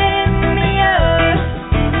figuring me up.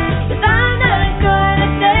 'Cause I'm not gonna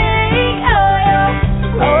take all your,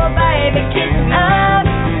 oh baby, kiss me up.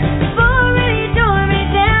 Before you tore me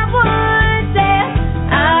down one day,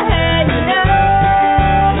 I had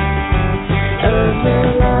enough of your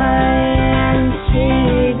lying,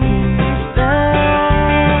 cheating stuff.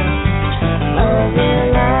 Of your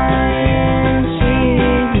lying,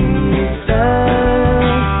 cheating stuff.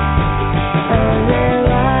 Of your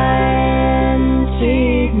lying,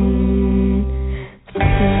 cheating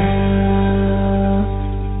stuff.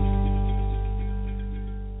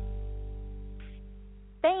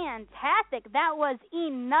 Fantastic. That was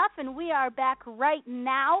Enough, and we are back right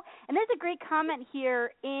now. And there's a great comment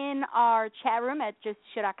here in our chat room at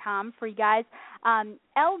justshow.com for you guys.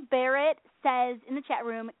 L. Barrett says in the chat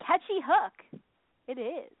room, catchy hook. It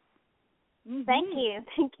is. Thank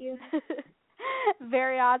you.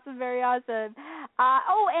 Very awesome, very awesome.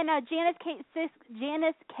 And Janice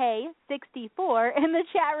K 64 in the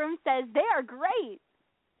chat room says they are great.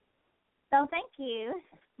 So thank you.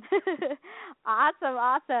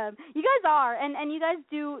 Awesome. You guys are, and you guys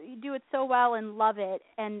do it so well and love it,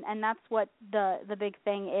 and that's what the big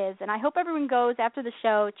thing is. And I hope everyone goes after the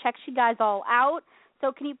show, checks you guys all out.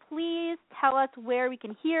 So can you please tell us where we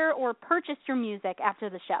can hear or purchase your music after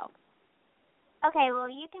the show? Okay, well,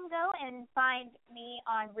 you can go and find me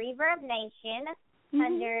on Reverb Nation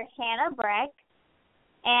under Hannah Breck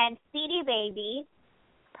and CD Baby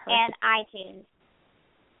and iTunes.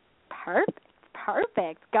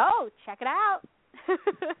 Perfect. Go. Check it out.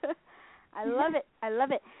 I love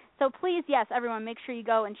it. So please, yes, everyone, make sure you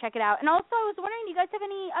go and check it out. And also, I was wondering, do you guys have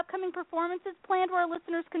any upcoming performances planned where our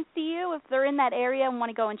listeners can see you if they're in that area and want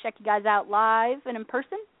to go and check you guys out live and in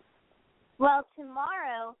person? Well,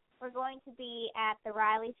 tomorrow we're going to be at the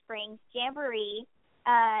Riley Springs Jamboree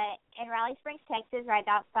in Riley Springs, Texas, right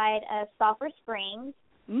outside of Sulphur Springs.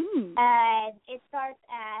 It starts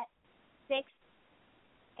at 6.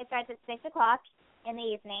 It starts at 6 o'clock in the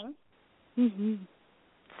evening.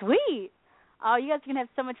 Sweet. Oh, you guys are gonna have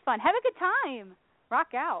so much fun. Have a good time.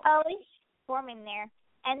 Rock out. Oh, we performing there.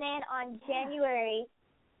 And then on January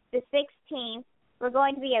the 16th, we're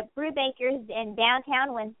going to be at Brewbaker's in downtown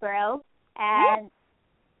Winsboro at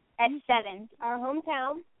 7. Our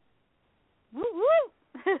hometown. Woo woo.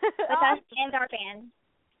 With us and our band.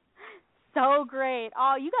 So great.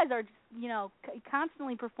 Oh, you guys are,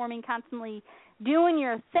 constantly performing, constantly doing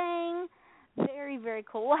your thing. Very, very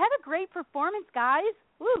cool. Well, have a great performance, guys.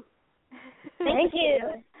 Woo. Thank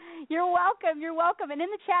you. You're welcome. You're welcome. And in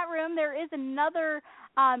the chat room, there is another,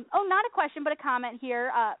 not a question, but a comment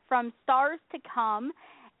here from Stars to Come.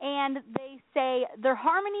 And they say, their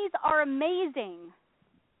harmonies are amazing.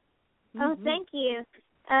 Oh, thank you.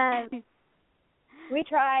 We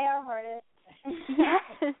try our hardest.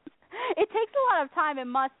 Yes. It takes a lot of time and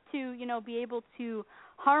must to, be able to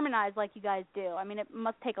harmonize like you guys do. I mean, it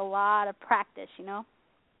must take a lot of practice,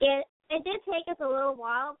 It did take us a little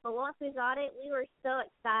while, but once we got it, we were so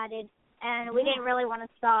excited, and we didn't really want to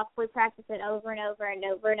stop. We practiced it over and over and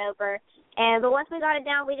over and over. But once we got it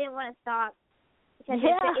down, we didn't want to stop. Because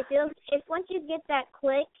it feels, once you get that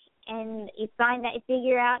click and you find that you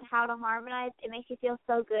figure out how to harmonize, it makes you feel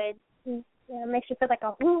so good. It makes you feel like,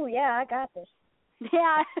 ooh, yeah, I got this.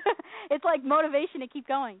 Yeah, it's like motivation to keep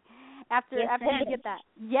going after you get that.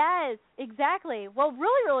 Yes, exactly. Well,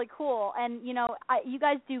 really, really cool. And, you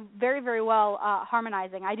guys do very, very well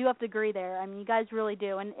harmonizing. I do have to agree there. I mean, you guys really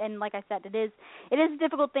do. And like I said, it is a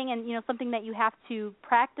difficult thing and, something that you have to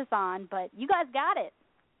practice on. But you guys got it.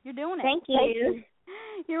 You're doing it. Thank you.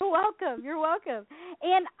 You're welcome. You're welcome.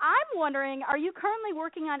 And I'm wondering, are you currently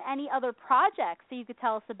working on any other projects that you could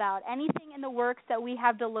tell us about? Anything in the works that we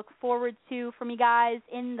have to look forward to from you guys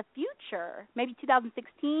in the future? Maybe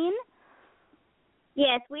 2016?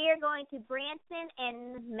 Yes, we are going to Branson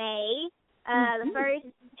in May.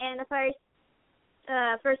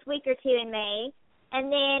 The first week or two in May,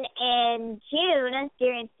 and then in June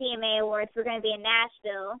during CMA Awards, we're going to be in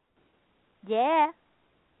Nashville. Yeah.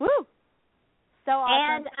 Woo. So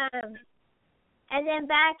awesome. And then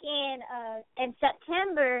back in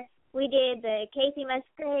September, we did the Casey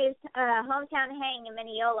Musgraves hometown hang in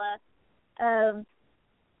Mineola.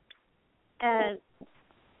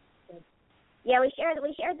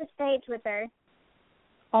 We shared the stage with her.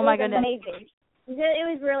 Oh my goodness! Amazing. It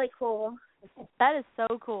was really cool. That is so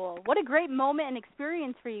cool. What a great moment and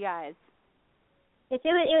experience for you guys. It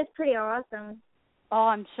was pretty awesome. Oh,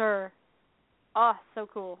 I'm sure. Oh, so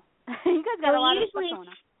cool. You guys got a lot of stuff going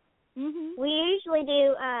on. We usually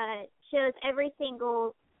do shows every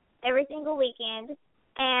single weekend,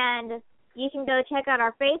 and you can go check out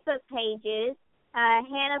our Facebook pages,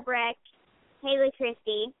 Hannah Breck, Haley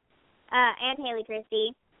Christie,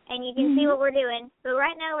 and you can see what we're doing. But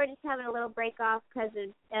right now we're just having a little break off because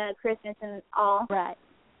of Christmas and all. Right.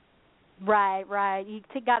 You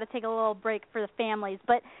got to take a little break for the families,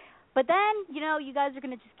 but then, you guys are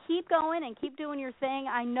going to just keep going and keep doing your thing.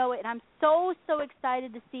 I know it, and I'm so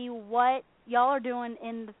excited to see what y'all are doing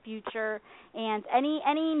in the future. And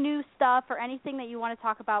any new stuff or anything that you want to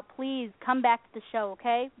talk about, please come back to the show,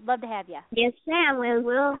 okay? Love to have you. Yes, ma'am, we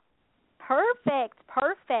will. Perfect.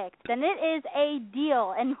 Then it is a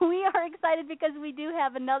deal. And we are excited because we do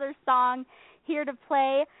have another song here to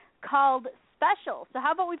play called Special. So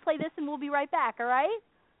how about we play this and we'll be right back, all right?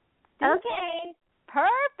 Okay.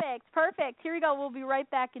 Perfect. Here we go. We'll be right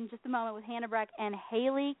back in just a moment with Hannah Breck and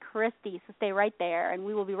Haley Christie. So stay right there, and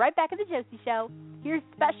we will be right back at the Josie Show. Here's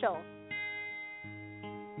Special.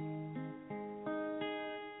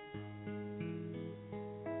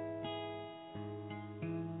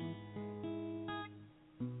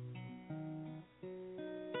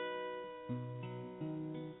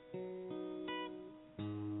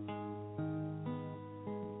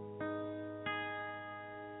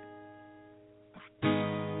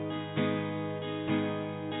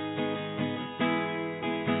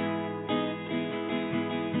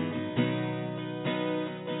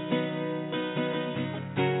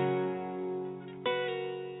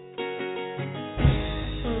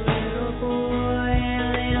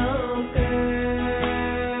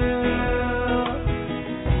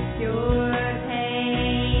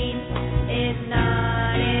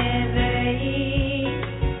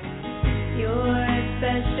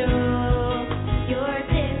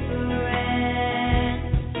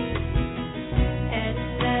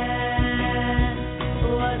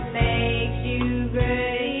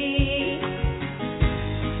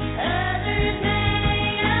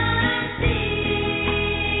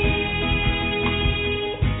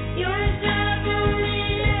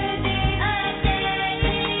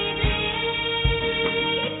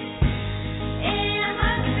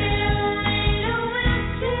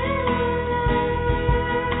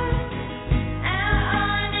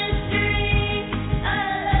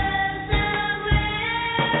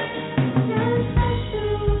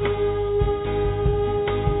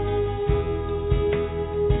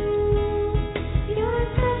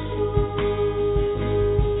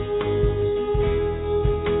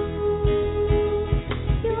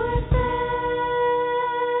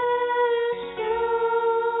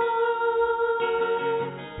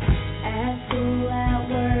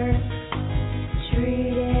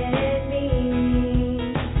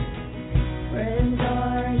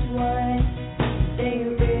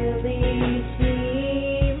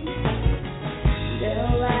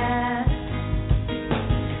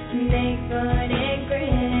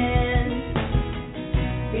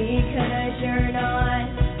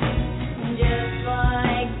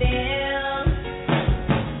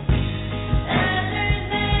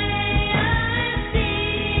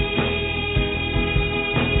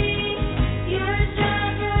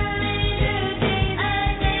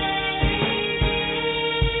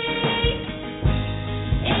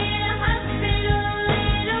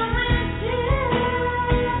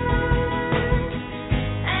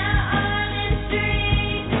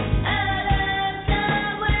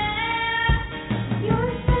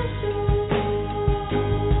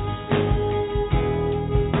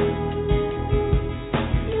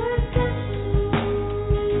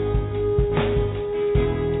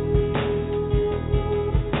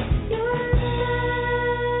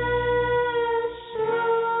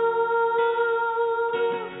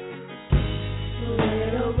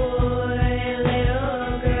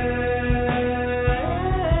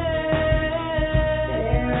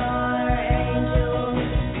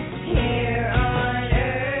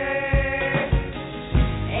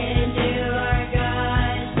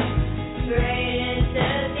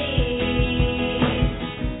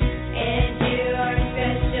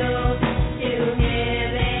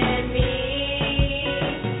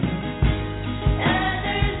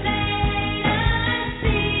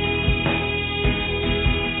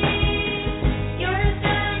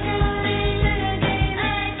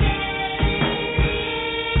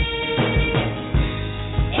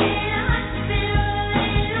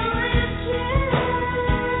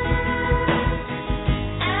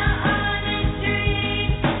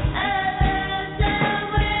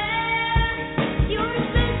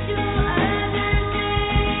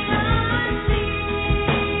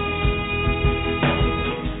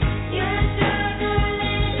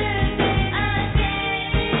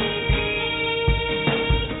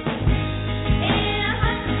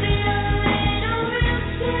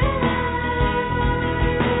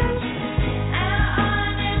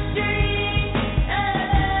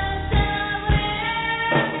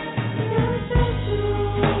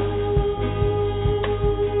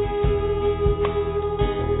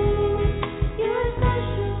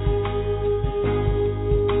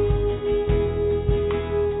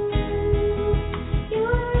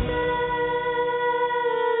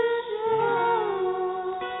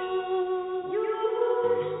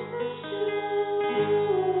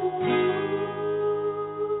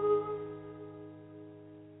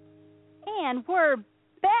 And we're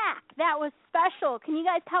back. That was Special. Can you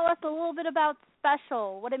guys tell us a little bit about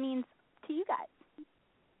Special, what it means to you guys?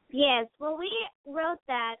 Yes, well, we wrote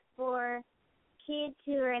that for kids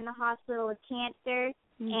who are in the hospital with cancer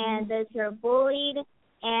and those who are bullied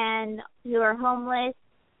and who are homeless.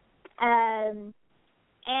 And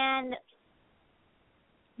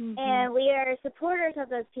we are supporters of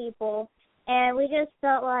those people, and we just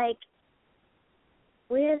felt like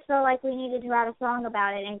we needed to write a song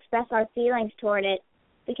about it and express our feelings toward it,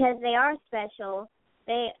 because they are special.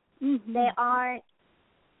 They're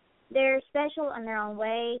special in their own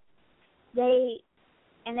way.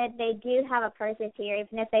 And that they do have a purpose here,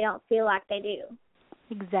 even if they don't feel like they do.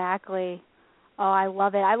 Exactly. Oh, I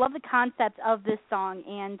love it. I love the concept of this song,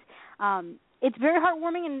 and it's very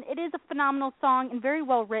heartwarming, and it is a phenomenal song and very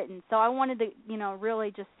well written. So I wanted to,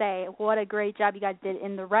 really just say what a great job you guys did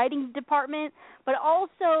in the writing department, but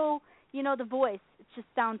also, the voice. It just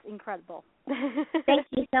sounds incredible. Thank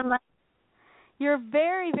you so much. You're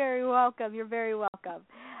very, very welcome. You're very welcome.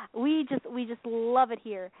 We just love it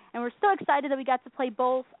here, and we're so excited that we got to play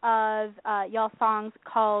both of y'all's songs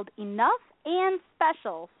called Enough and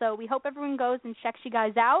Special. So we hope everyone goes and checks you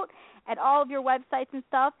guys out at all of your websites and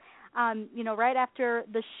stuff, right after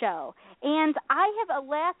the show. And I have a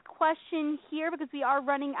last question here because we are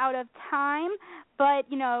running out of time. But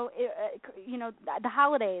the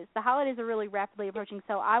holidays are really rapidly approaching.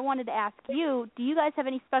 So I wanted to ask you, do you guys have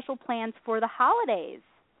any special plans for the holidays?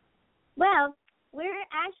 Well, we're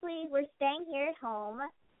staying here at home,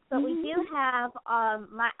 but we do have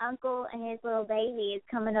my uncle and his little baby is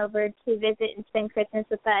coming over to visit and spend Christmas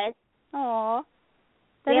with us. Aww.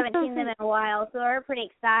 We haven't seen them in a while, so we're pretty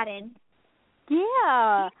excited.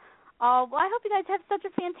 Yeah. Oh, well, I hope you guys have such a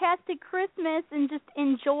fantastic Christmas and just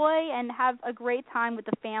enjoy and have a great time with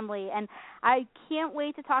the family. And I can't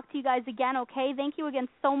wait to talk to you guys again, okay? Thank you again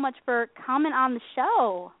so much for coming on the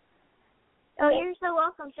show. Oh, you're so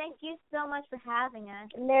welcome. Thank you so much for having us.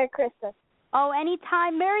 Merry Christmas. Oh,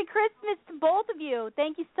 anytime. Merry Christmas to both of you.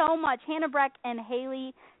 Thank you so much. Hannah Breck and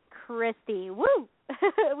Haley Christie. Woo!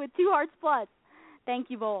 With 2 hearts plus. Thank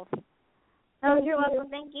you both. Oh, you're welcome.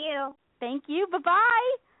 Thank you. Thank you.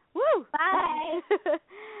 Bye-bye. Woo! Bye.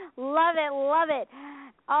 Love it, love it.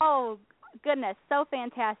 Oh, goodness, so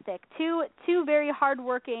fantastic. Two very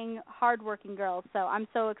hardworking girls. So I'm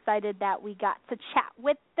so excited that we got to chat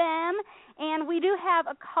with them. And we do have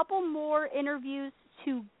a couple more interviews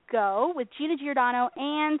to go with Gina Giordano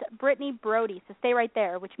and Brittany Brodie. So stay right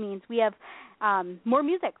there, which means we have more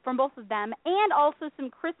music from both of them and also some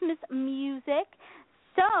Christmas music.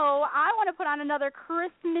 So I want to put on another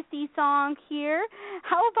Christmassy song here.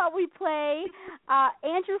 How about we play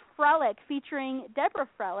Andrew Frelick featuring Deborah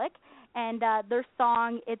Frelick and their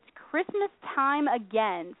song, It's Christmas Time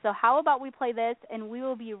Again. So how about we play this, and we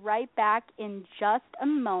will be right back in just a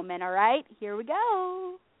moment, all right? Here we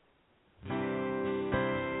go.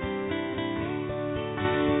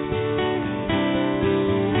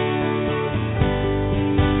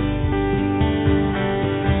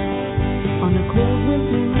 On a cold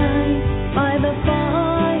winter night, by the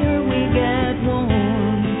fire we get warm.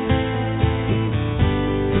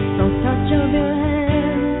 The touch of your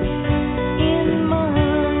hand in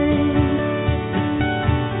mine.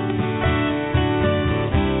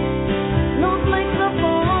 Snowflakes are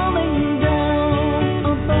falling down.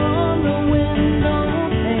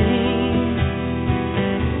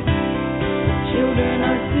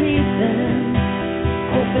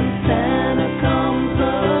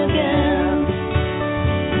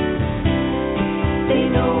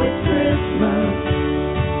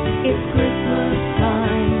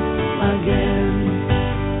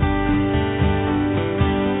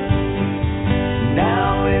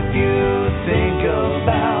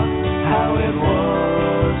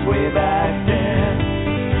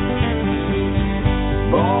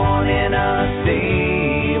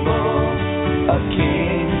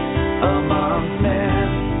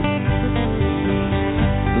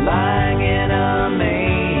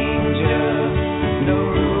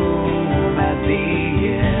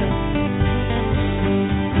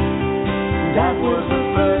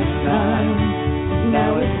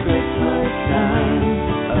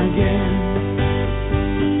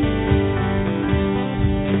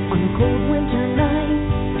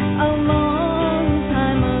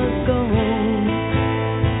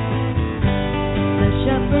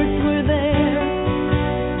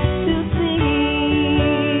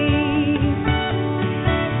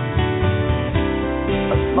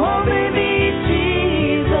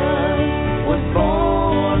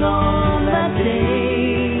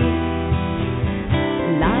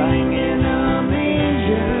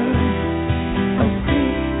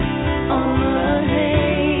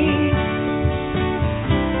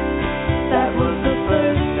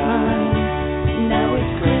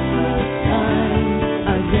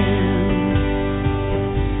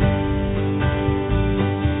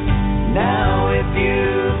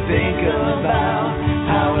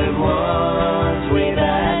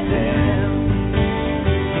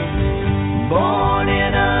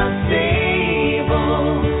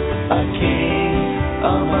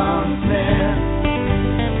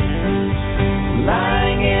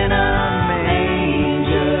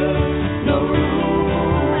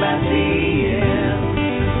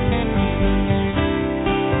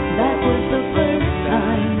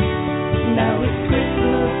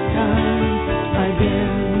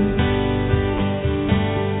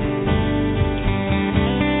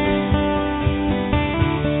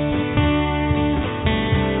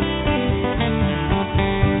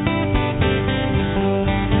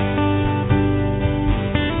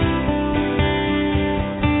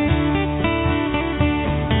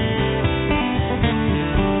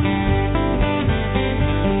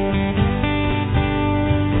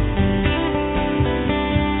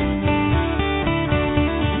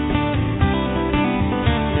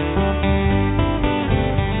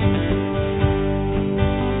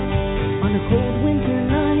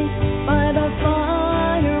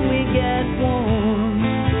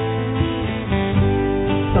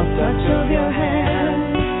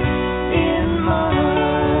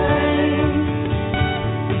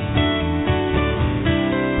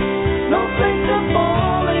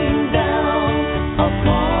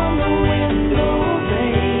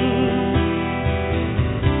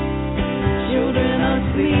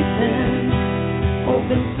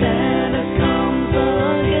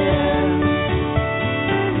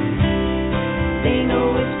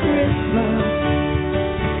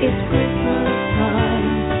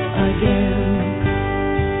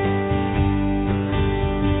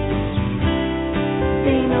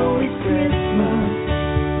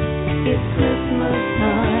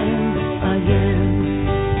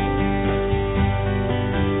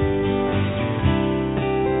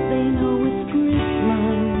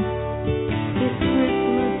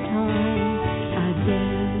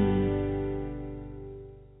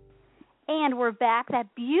 back that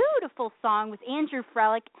beautiful song with Andrew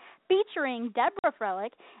Frelick featuring Deborah Frelick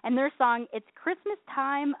and their song, It's Christmas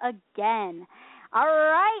Time Again. All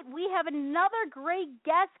right, we have another great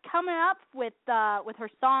guest coming up with her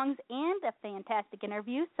songs and a fantastic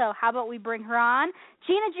interview. So how about we bring her on?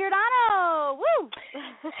 Gina Giordano. Woo!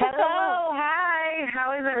 Hello, hi.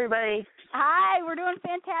 How is everybody? Hi, we're doing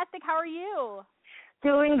fantastic. How are you?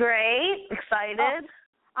 Doing great. Excited.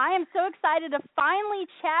 I am so excited to finally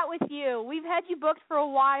chat with you. We've had you booked for a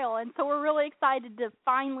while, and so we're really excited to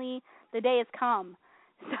finally, the day has come.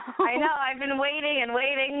 So, I know. I've been waiting, and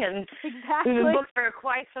exactly. We've been booked for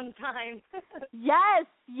quite some time. Yes,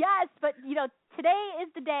 but today is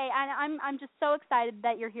the day, and I'm just so excited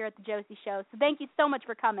that you're here at the Josie Show. So thank you so much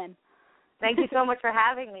for coming. Thank you so much for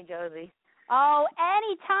having me, Josie. Oh,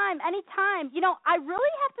 anytime. I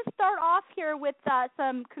really have to start off here with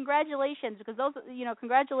some congratulations, because those,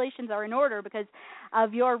 congratulations are in order because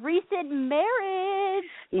of your recent marriage.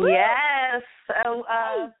 Yes.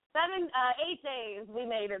 8 days we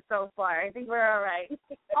made it so far. I think we're all right.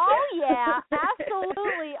 Oh, yeah,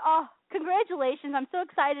 absolutely. Oh, congratulations. I'm so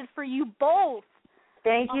excited for you both.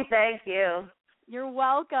 Thank you. You're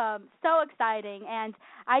welcome. So exciting. And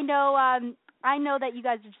I know that you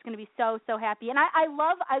guys are just going to be so happy. And I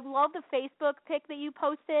love the Facebook pic that you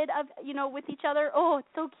posted of, with each other. Oh, it's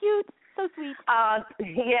so cute. So sweet.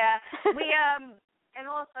 Yeah. We and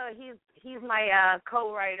also he's my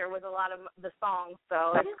co-writer with a lot of the songs,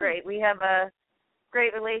 so it's great. We have a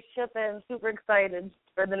great relationship and super excited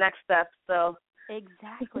for the next step. So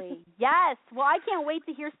exactly. Yes. Well, I can't wait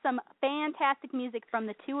to hear some fantastic music from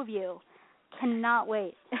the two of you. Cannot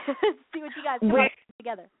wait. See what you guys come up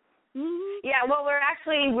together. Mm-hmm. Yeah, well,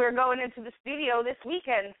 we're going into the studio this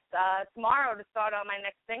weekend, tomorrow, to start on my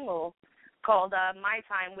next single called My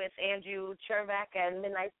Time with Andrew Chervack and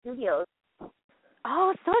Midnight Studios.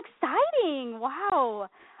 Oh, so exciting! Wow.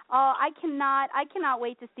 I cannot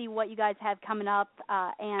wait to see what you guys have coming up.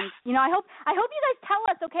 And I hope you guys tell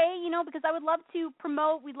us, okay? Because I would love to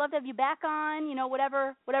promote. We'd love to have you back on.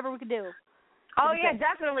 Whatever we could do. Oh yeah,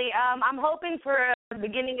 definitely. I'm hoping for a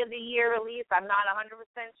beginning of the year release. I'm not 100%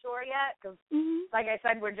 sure yet because, like I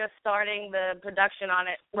said, we're just starting the production on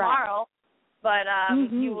it tomorrow. Right.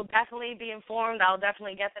 But you will definitely be informed. I'll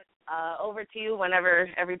definitely get it over to you whenever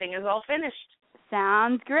everything is all finished.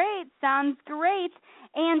 Sounds great. And,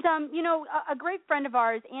 a great friend of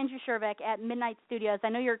ours, Andrew Chervack at Midnight Studios, I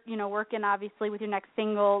know you're, working, obviously, with your next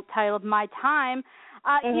single titled My Time.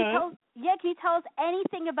 Can you tell us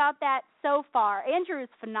anything about that so far? Andrew is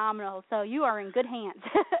phenomenal, so you are in good hands.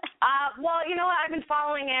 Well, I've been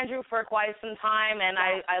following Andrew for quite some time, and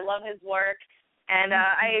I love his work. And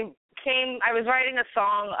I was writing a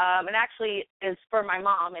song, and actually is for my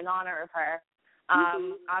mom in honor of her.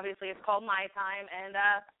 Obviously, it's called My Time, and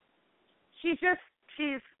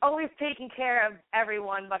she's always taking care of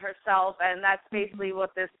everyone but herself, and that's basically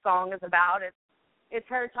what this song is about. It's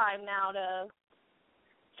her time now to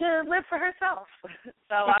live for herself.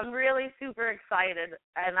 So I'm really super excited,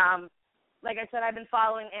 and like I said, I've been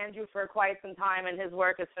following Andrew for quite some time, and his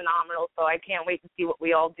work is phenomenal. So I can't wait to see what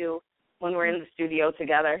we all do when we're in the studio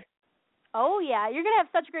together. Oh, yeah. You're going to have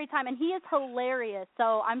such a great time. And he is hilarious,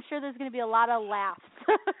 so I'm sure there's going to be a lot of laughs.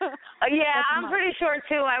 Yeah, I'm pretty sure,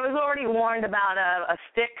 too. I was already warned about a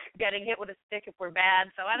stick, getting hit with a stick if we're bad.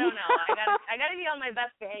 So I don't know. I got to be on my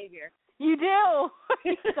best behavior. You do.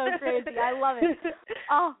 He's so crazy. I love it.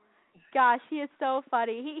 Oh, gosh, he is so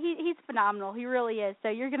funny. He's phenomenal. He really is. So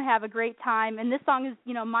you're going to have a great time. And this song is,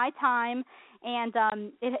 My Time. And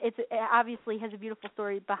it obviously has a beautiful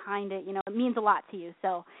story behind it. It means a lot to you.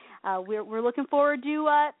 So we're looking forward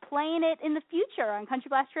to playing it in the future on Country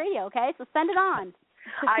Blast Radio, okay? So send it on.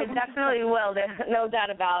 I definitely will. There's no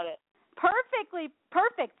doubt about it. Perfect.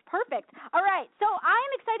 All right. So I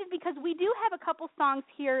am excited because we do have a couple songs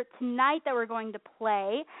here tonight that we're going to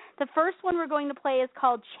play. The first one we're going to play is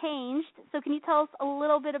called Changed. So can you tell us a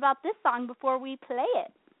little bit about this song before we play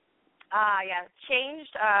it? Yeah,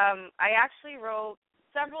 Changed. I actually wrote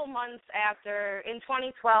several months after. In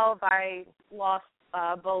 2012, I lost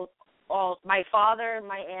both my father,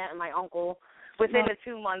 my aunt, and my uncle within a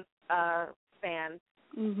 2-month span.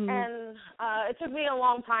 Mm-hmm. And it took me a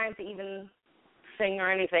long time to even sing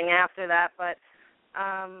or anything after that. But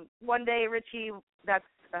one day, Richie, that's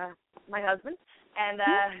my husband, and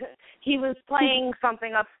he was playing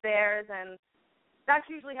something upstairs, and that's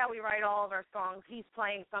usually how we write all of our songs. He's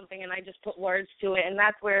playing something, and I just put words to it, and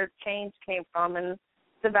that's where Change came from. And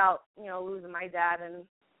it's about, losing my dad and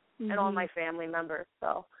all my family members.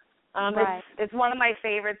 So it's one of my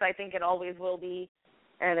favorites. I think it always will be,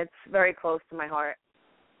 and it's very close to my heart.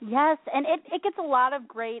 Yes, and it gets a lot of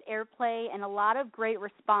great airplay and a lot of great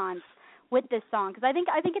response with this song because I think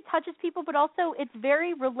it touches people, but also it's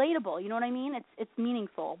very relatable. You know what I mean? It's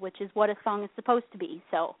meaningful, which is what a song is supposed to be.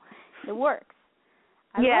 So it works.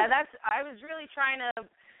 I was really trying to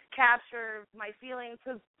capture my feelings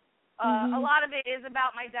because a lot of it is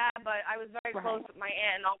about my dad, but I was very close with my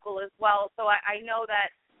aunt and uncle as well. So I know that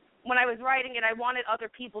when I was writing it, I wanted other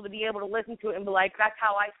people to be able to listen to it and be like, that's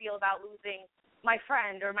how I feel about losing my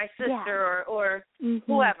friend or my sister or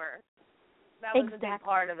whoever. That was a big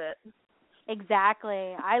part of it.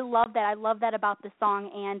 Exactly. I love that. I love that about the song.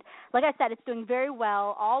 And like I said, it's doing very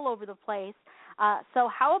well all over the place. So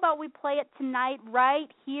how about we play it tonight right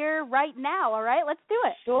here, right now, all right? Let's do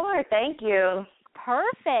it. Sure. Thank you.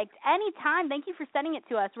 Perfect. Anytime. Thank you for sending it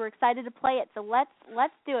to us. We're excited to play it. So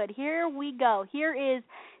let's do it. Here we go. Here is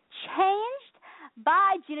Changed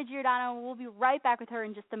by Gina Giordano. We'll be right back with her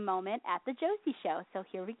in just a moment at the Josie Show. So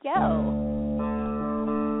here we go.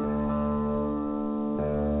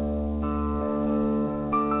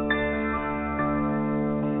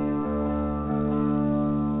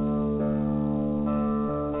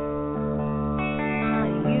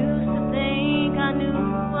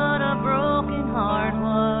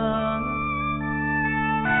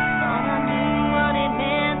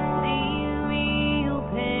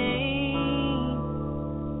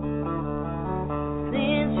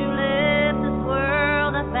 Since you left this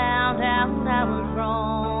world, I found out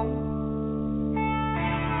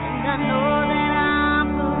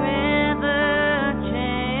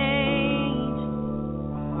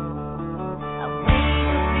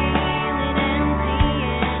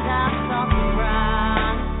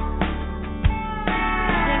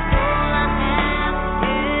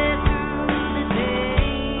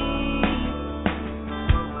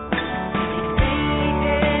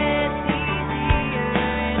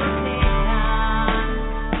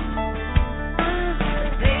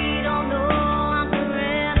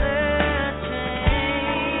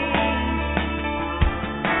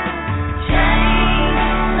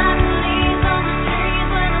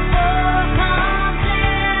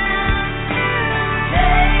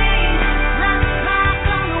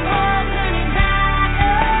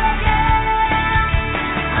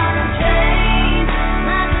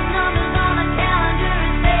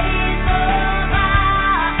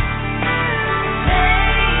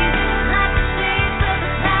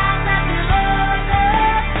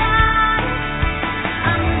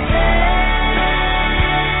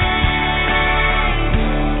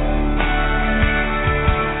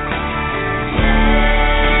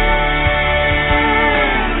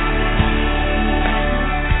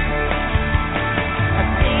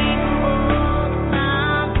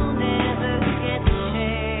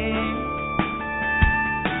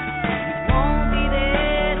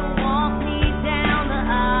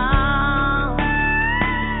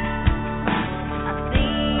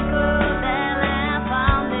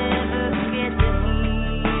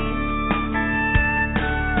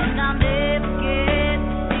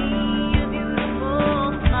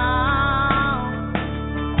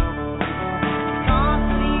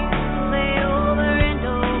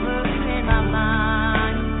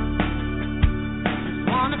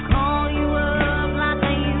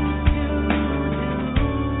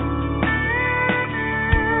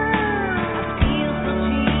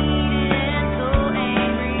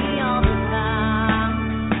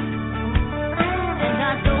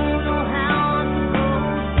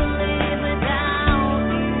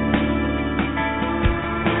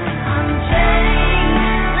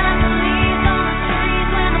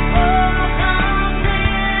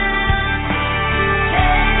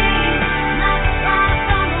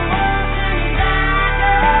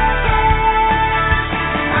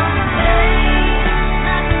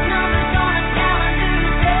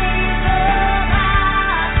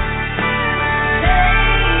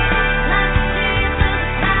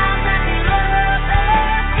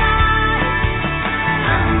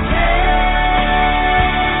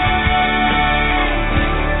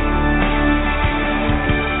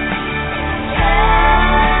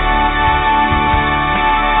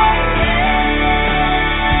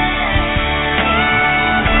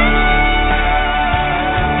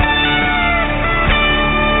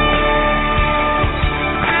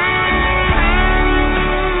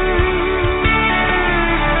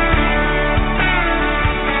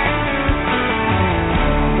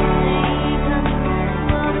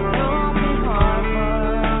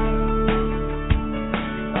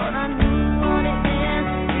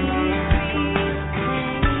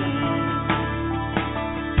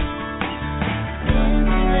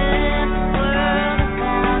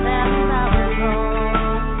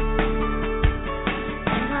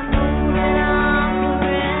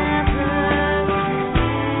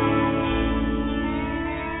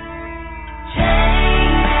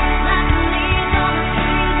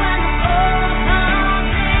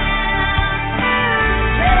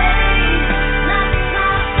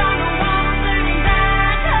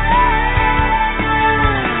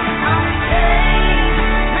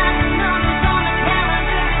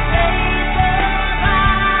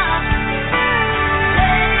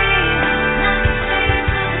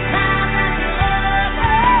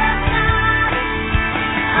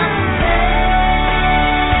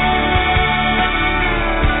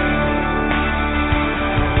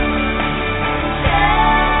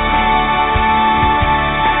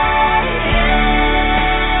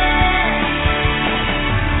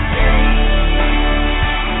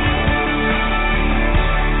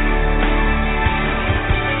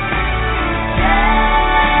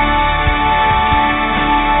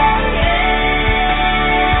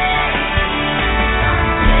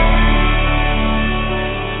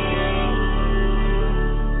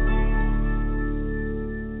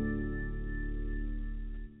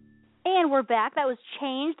we're back. That was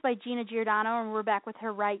Changed by Gina Giordano, and we're back with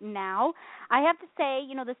her right now. I have to say,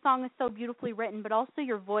 this song is so beautifully written, but also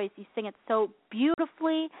your voice. You sing it so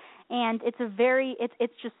beautifully, and it's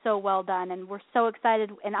just so well done, and we're so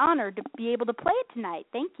excited and honored to be able to play it tonight.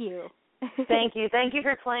 Thank you. Thank you. Thank you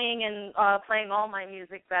for playing playing all my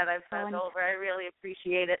music that I've sent over. I really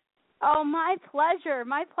appreciate it. Oh, my pleasure,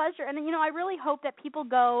 my pleasure. And, I really hope that people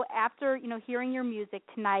go after, hearing your music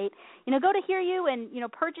tonight, go to hear you and,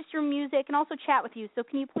 purchase your music and also chat with you. So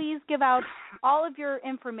can you please give out all of your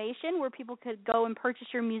information where people could go and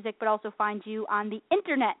purchase your music but also find you on the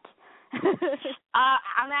Internet?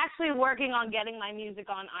 I'm actually working on getting my music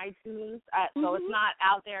on iTunes, so it's not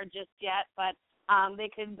out there just yet, but they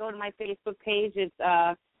could go to my Facebook page. It's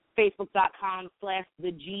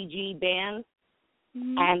facebook.com/theggband.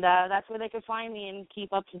 And that's where they can find me and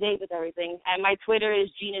keep up to date with everything. And my Twitter is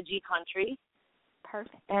Gina G Country.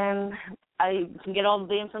 Perfect. And I can get all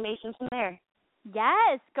the information from there.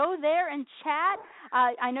 Yes, go there and chat.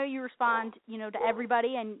 I know you respond, to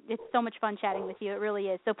everybody, and it's so much fun chatting with you. It really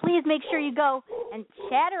is. So please make sure you go and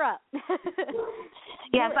chat her up.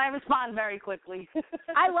 Yes, I respond very quickly.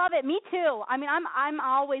 I love it. Me too. I mean, I'm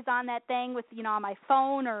always on that thing with, on my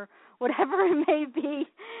phone or whatever it may be.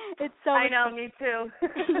 It's so I know, me too.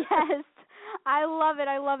 Yes. I love it.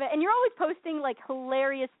 I love it. And you're always posting, like,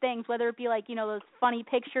 hilarious things, whether it be, like, those funny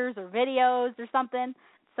pictures or videos or something.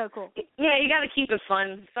 So cool. Yeah, you got to keep it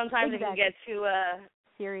fun. Sometimes it can get too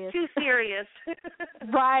serious. Too serious.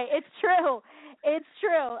 Right. It's true. It's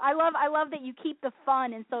true. I love that you keep the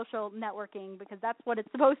fun in social networking because that's what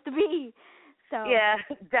it's supposed to be. So yeah,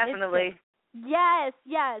 definitely. Yes,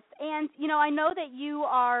 yes. And, I know that you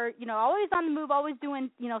are, always on the move, always doing,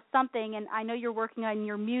 something. And I know you're working on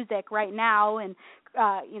your music right now and,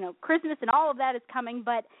 Christmas and all of that is coming.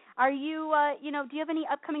 But are you, do you have any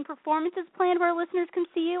upcoming performances planned where listeners can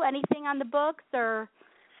see you? Anything on the books or?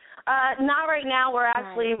 Not right now.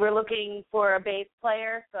 We're looking for a bass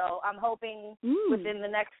player. So I'm hoping within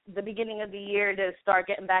the beginning of the year to start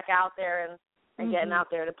getting back out there and getting out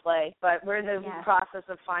there to play. But we're in the process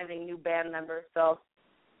of finding new band members, so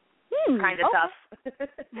kind of tough.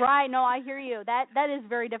 Right. No, I hear you. That is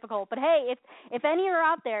very difficult. But hey, if any are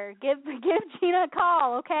out there, give Gina a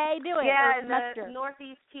call, okay? Do it. Yeah, in the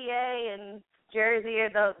Northeast PA and Jersey,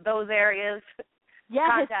 those areas. Yes.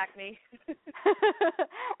 Contact me.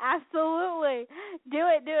 Absolutely. Do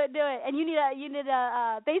it. And you need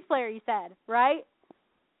a bass player, you said, right?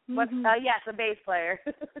 Yes, a bass player.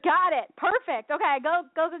 Got it. Perfect. Okay, go.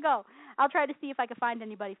 I'll try to see if I can find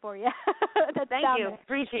anybody for you. Thank you. There.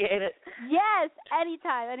 Appreciate it. Yes,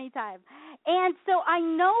 anytime. And so I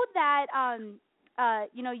know that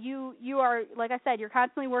you are, like I said, you're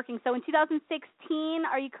constantly working. So in 2016,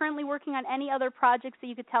 are you currently working on any other projects that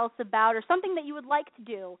you could tell us about or something that you would like to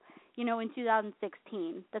do, in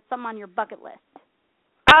 2016? That's something on your bucket list.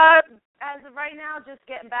 As of right now, just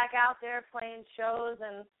getting back out there, playing shows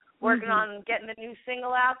and working on getting the new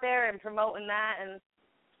single out there and promoting that and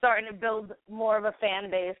starting to build more of a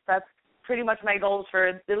fan base. That's pretty much my goals for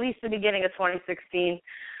at least the beginning of 2016.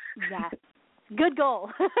 Yes. Good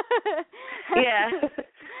goal. Yeah.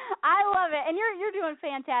 I love it. And you're doing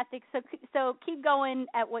fantastic. So keep going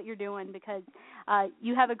at what you're doing because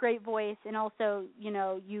you have a great voice and also,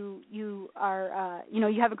 you are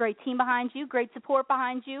you have a great team behind you, great support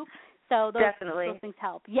behind you. So those things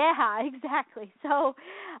help. Yeah, exactly. So,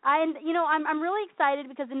 I'm really excited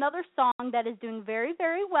because another song that is doing very,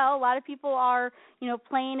 very well. A lot of people are,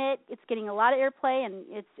 playing it. It's getting a lot of airplay, and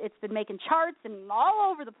it's been making charts and all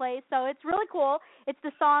over the place. So it's really cool. It's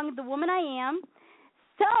the song "The Woman I Am."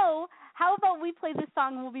 So how about we play this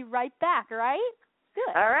song and we'll be right back? All right?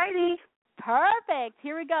 Good. All righty. Perfect.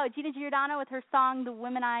 Here we go. Gina Giordano with her song, The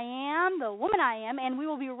Woman I Am, and we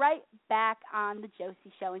will be right back on The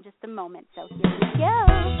Josie Show in just a moment. So here we go.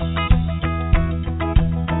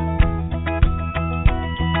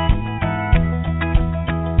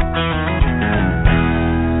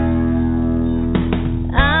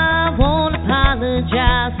 I won't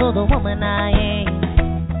apologize for the woman I am.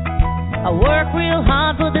 I work real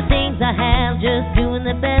hard for the things I have, just doing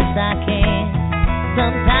the best I can.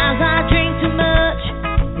 Sometimes I drink too much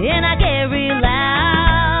and I get real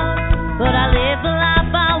loud, but I live the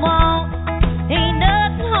life I want, ain't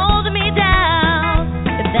nothing holding me down.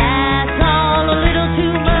 If that's all a little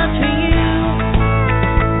too much for you,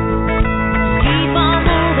 just keep on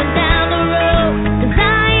moving down the road, 'cause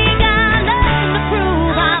I ain't got nothing to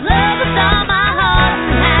prove. I've loved with all my heart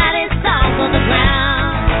and had it soft on the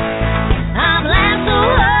ground. I've laughed so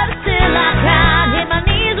hard till I cried, hit my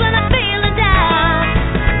knees when I'm feeling down.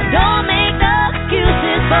 Don't make no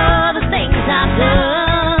excuses, but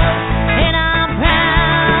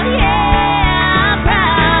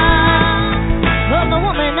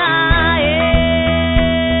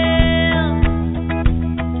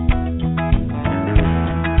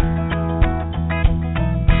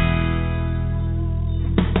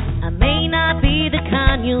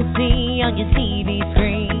you'll see on your TV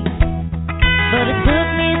screen. But it took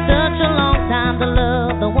me such a long time to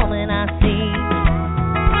love the woman I see.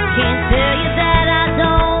 Can't tell you that I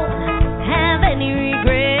don't have any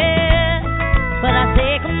regret, but I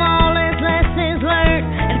take them all as lessons learned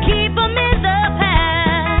and keep them in the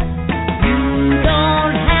past. You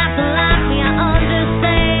don't have to like me, I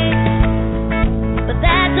understand, but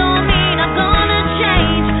that don't mean I'm gonna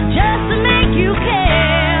change just to make you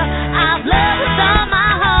care. I've loved with all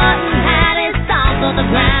my heart and had it stomped on the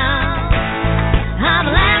ground.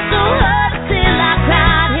 I've laughed so hard till I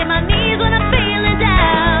cried, hit my knees when I'm feeling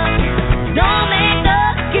down. Don't make no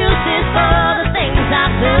excuses for the things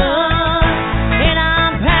I've done, and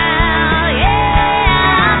I'm proud,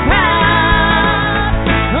 yeah, I'm proud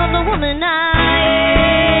of the woman I am.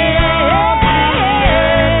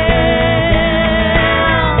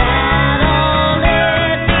 That all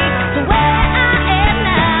led me to where I am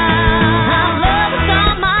now. I've loved with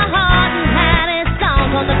all my heart and had it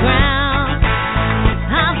stomped on the ground.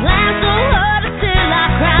 I've laughed so hard until I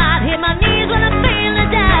cried, hit my knees when I'm feeling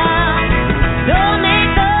down. Don't make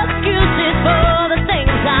no excuses for the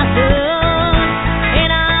things I've done,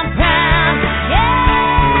 and I'm proud,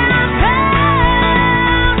 yeah, I'm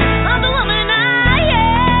proud of the woman I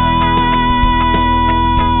am,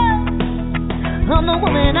 of the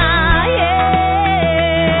woman I am.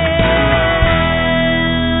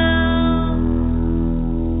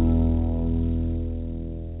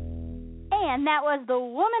 And that was The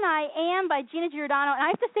Woman I Am by Gina Giordano. And I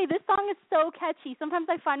have to say, this song is so catchy. Sometimes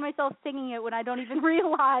I find myself singing it when I don't even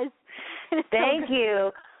realize. It's so Thank good.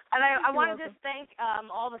 you. And I You're want to welcome. just thank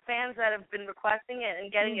all the fans that have been requesting it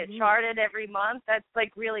and getting it charted every month. That's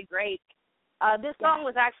like really great. This song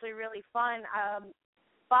was actually really fun.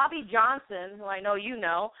 Bobby Johnson, who I know you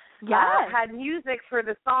know, had music for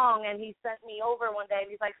the song, and he sent me over one day,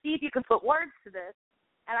 and he's like, see if you can put words to this.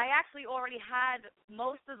 And I actually already had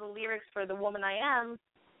most of the lyrics for The Woman I Am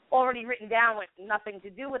already written down with nothing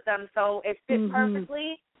to do with them, so it fit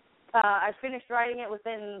perfectly. I finished writing it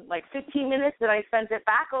within like 15 minutes, and I sent it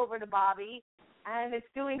back over to Bobby, and it's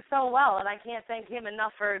doing so well, and I can't thank him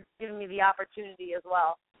enough for giving me the opportunity as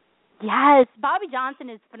well. Yes, Bobby Johnson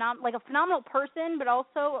is like a phenomenal person, but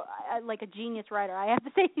also like a genius writer. I have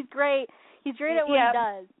to say, he's great. He's great at what he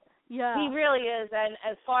does. Yeah, he really is, and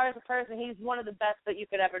as far as a person, he's one of the best that you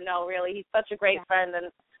could ever know, really. He's such a great friend,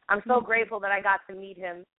 and I'm so grateful that I got to meet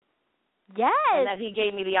him. Yes. And that he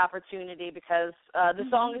gave me the opportunity, because the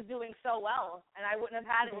song is doing so well, and I wouldn't have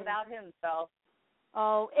had it without him, so.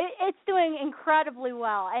 Oh, it's doing incredibly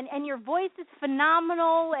well, and your voice is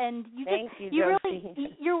phenomenal, and Thank you,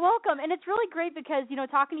 really, you're welcome, and it's really great because, you know,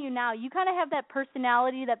 talking to you now, you kind of have that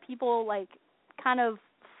personality that people, like, kind of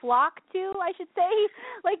flock to, I should say.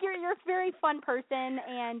 Like, you're a very fun person,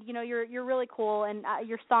 and, you know, you're really cool, and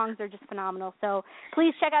your songs are just phenomenal, so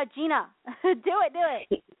please check out Gina. Do it.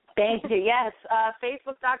 Thank you. Yes,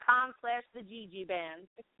 Facebook.com/TheGiGiBand.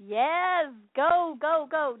 Yes, go.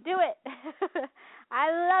 Do it. I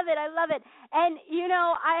love it. And, you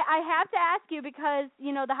know, I have to ask you because,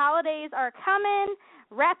 you know, the holidays are coming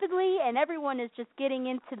rapidly and everyone is just getting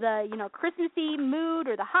into the, you know, Christmassy mood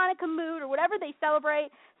or the Hanukkah mood or whatever they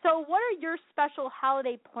celebrate. So what are your special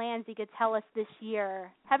holiday plans you could tell us this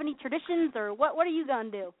year? Have any traditions or what are you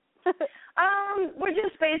going to do? We're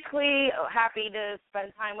just basically happy to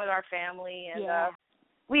spend time with our family, and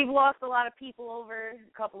we've lost a lot of people over a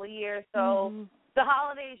couple of years, so the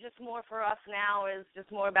holidays just more for us now is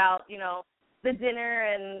just more about, you know, the dinner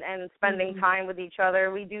and spending time with each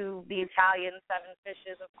other. We do the Italian 7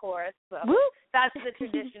 fishes, of course, so that's the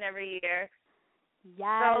tradition every year.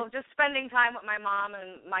 Yes. So just spending time with my mom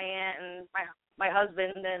and my aunt and my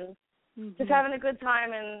husband, and just having a good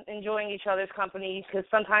time and enjoying each other's company, because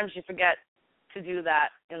sometimes you forget to do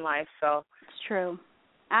that in life. So it's true.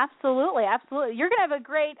 Absolutely. You're gonna have a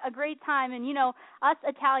great time, and you know us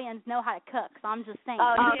Italians know how to cook, so I'm just saying.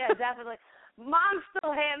 Oh yeah, definitely. Mom's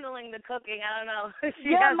still handling the cooking. I don't know.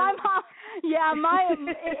 My mom. Yeah,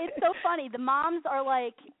 it's so funny. The moms are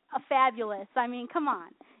like fabulous. I mean, come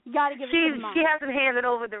on, you got to give it to the mom. She hasn't handed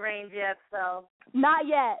over the reins yet, so. Not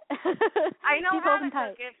yet. I know She's how to tight.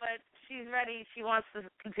 cook it, but she's ready. She wants to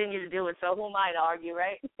continue to do it. So who am I to argue,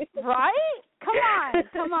 right? Right? Come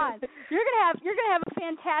on. You're gonna have a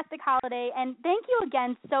fantastic holiday, and thank you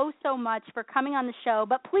again so much for coming on the show.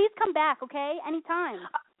 But please come back, okay? Anytime.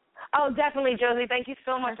 Oh, definitely, Josie. Thank you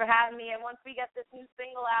so much for having me. And once we get this new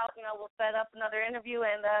single out, you know, we'll set up another interview,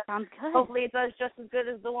 and sounds good. Hopefully it does just as good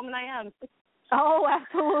as The Woman I Am. Oh,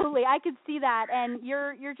 absolutely. I could see that, and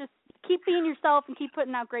you're just keep being yourself and keep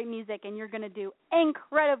putting out great music, and you're going to do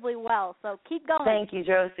incredibly well. So keep going. Thank you,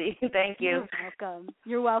 Josie. Thank you. You're welcome.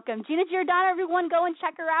 You're welcome. Gina Giordano, everyone, go and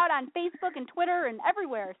check her out on Facebook and Twitter and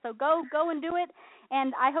everywhere. So go and do it,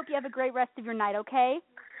 and I hope you have a great rest of your night, okay?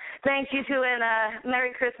 Thank you, too, and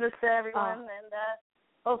Merry Christmas to everyone, and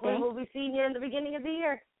hopefully we'll be seeing you in the beginning of the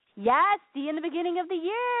year. Yes, see you in the beginning of the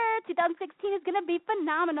year. 2016 is going to be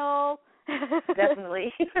phenomenal.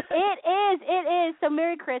 Definitely. It is. So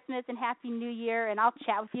Merry Christmas and Happy New Year, and I'll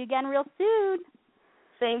chat with you again real soon.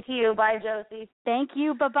 Same to you. Bye, Josie. Thank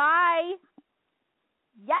you. Bye-bye.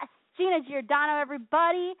 Yes, Gina Giordano,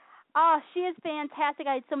 everybody. Oh, she is fantastic.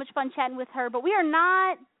 I had so much fun chatting with her, but we are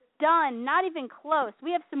not done, not even close.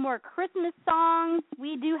 We have some more Christmas songs.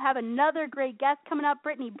 We do have another great guest coming up,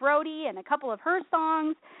 Brittany Brodie, and a couple of her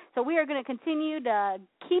songs. So we are going to continue to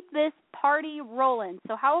keep this party rolling.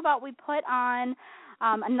 So how about we put on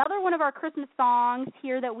another one of our Christmas songs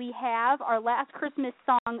here that we have, our last Christmas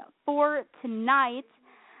song for tonight.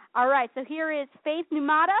 All right, so here is Faith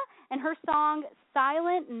Numata and her song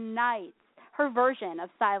Silent Night, her version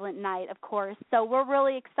of Silent Night, of course. So we're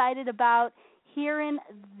really excited about hearing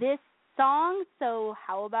this song, so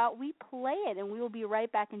how about we play it, and we will be right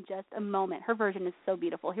back in just a moment. Her version is so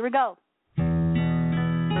beautiful. Here we go.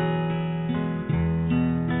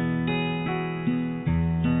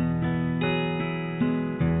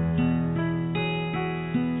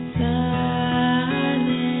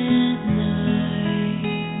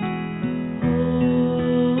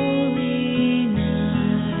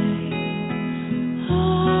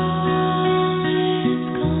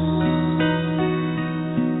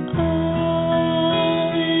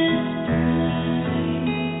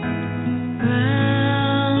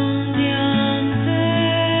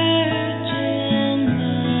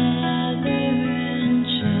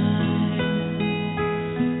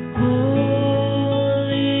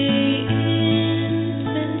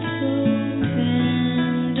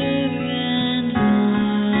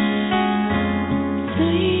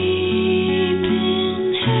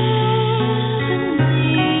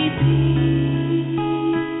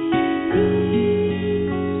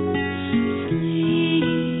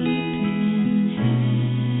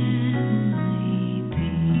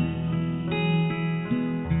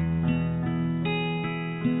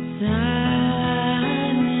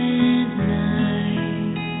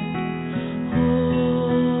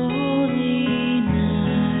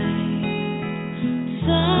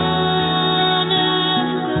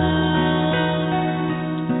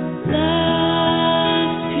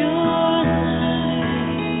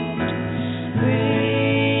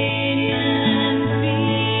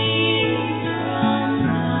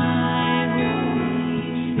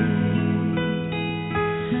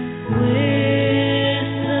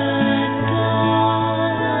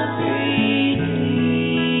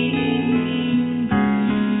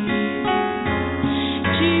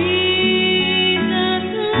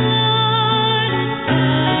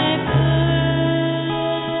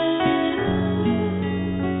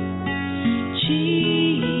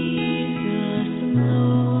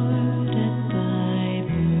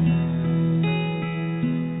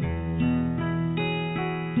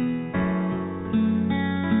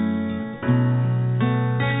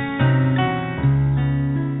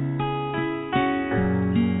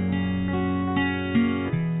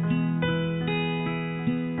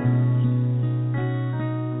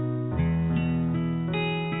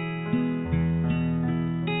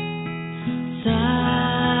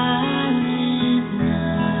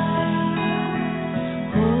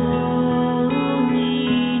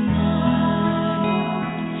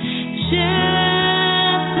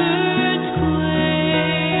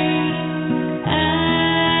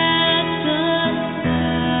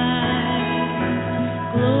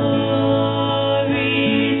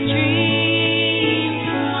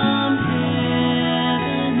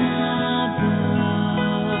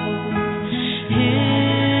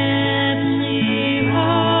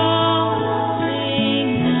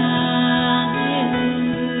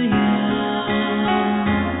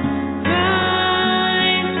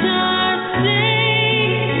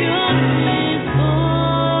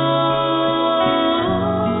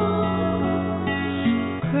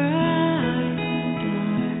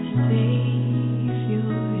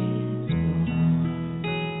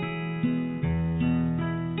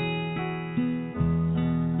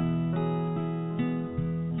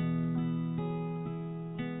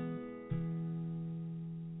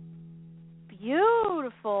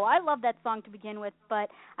 Love that song to begin with, but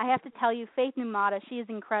I have to tell you, Faith Numata, she is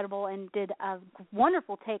incredible and did a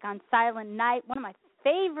wonderful take on Silent Night, one of my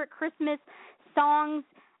favorite Christmas songs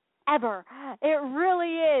ever. It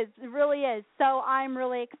really is. It really is. So I'm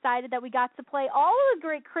really excited that we got to play all of the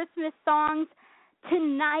great Christmas songs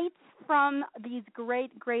tonight from these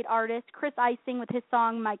great, great artists. Chris Ising with his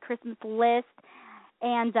song My Christmas List,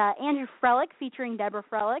 and Andrew Frelick featuring Deborah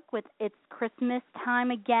Frelick with It's Christmas Time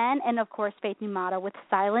Again, and, of course, Faith Numata with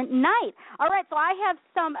Silent Night. All right, so I have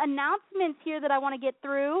some announcements here that I want to get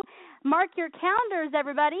through. Mark your calendars,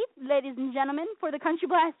 everybody, ladies and gentlemen, for the Country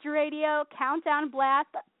Blast Radio Countdown Blast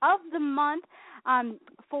of the month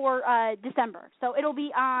for December. So it'll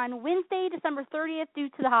be on Wednesday, December 30th, due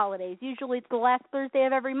to the holidays. Usually it's the last Thursday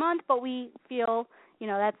of every month, but we feel,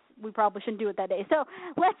 we probably shouldn't do it that day. So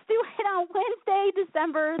let's do it on Wednesday,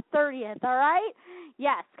 December 30th, all right?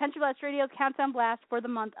 Yes, Country Blast Radio Countdown Blast for the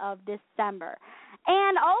month of December.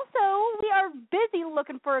 And also, we are busy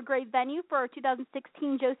looking for a great venue for our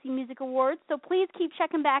 2016 Josie Music Awards, so please keep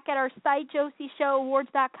checking back at our site,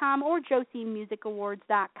 josieshowawards.com or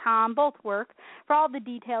josiemusicawards.com. Both work for all the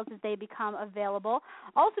details as they become available.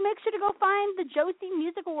 Also, make sure to go find the Josie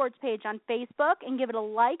Music Awards page on Facebook and give it a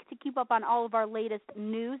like to keep up on all of our latest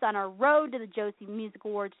news on our road to the Josie Music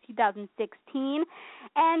Awards 2016.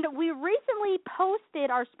 And we recently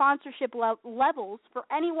posted our sponsorship levels for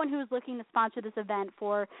anyone who is looking to sponsor this event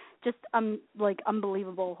for just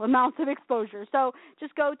unbelievable amounts of exposure. So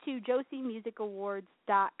just go to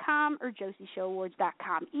josiemusicawards.com or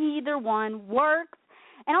josieshowawards.com. Either one works.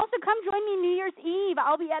 And also come join me New Year's Eve.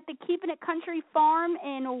 I'll be at the Keepin' It Country Farm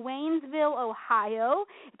in Waynesville, Ohio.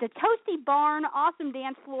 It's a toasty barn, awesome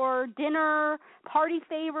dance floor, dinner, party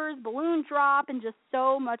favors, balloon drop, and just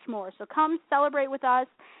so much more. So come celebrate with us.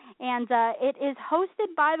 And it is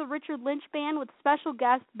hosted by the Richard Lynch Band with special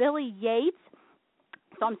guest Billy Yates.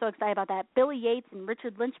 So I'm so excited about that. Billy Yates and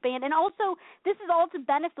Richard Lynch Band. And also, this is all to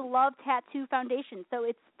benefit the Love Tattoo Foundation. So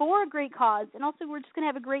it's for a great cause. And also, we're just going to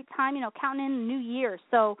have a great time, counting in the new year.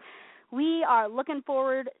 So we are looking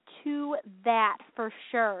forward to that for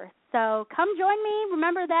sure. So come join me.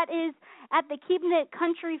 Remember, that is at the Keepin' It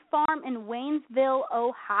Country Farm in Waynesville,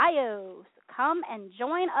 Ohio. So come and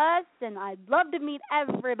join us, and I'd love to meet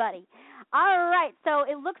everybody. All right, so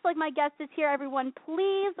it looks like my guest is here. Everyone,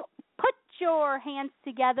 please put your hands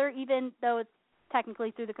together, even though it's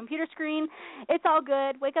technically through the computer screen. It's all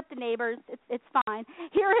good. Wake up the neighbors. It's fine.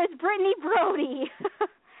 Here is Brittany Brodie.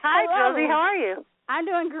 Hi, Josie. How are you? I'm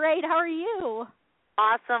doing great. How are you?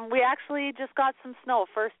 Awesome. We actually just got some snow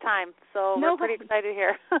first time, so we're pretty excited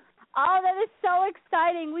here. Oh, that is so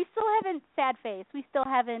exciting. We still haven't, sad face, we still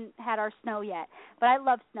haven't had our snow yet. But I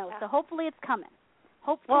love snow, so hopefully it's coming.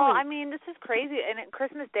 Hopefully. Well, I mean, this is crazy. And at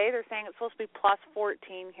Christmas Day, they're saying it's supposed to be plus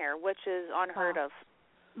 14 here, which is unheard of.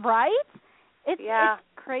 Right? It's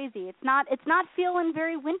crazy. It's not feeling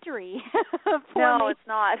very wintry. No, it's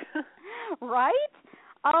not. Right?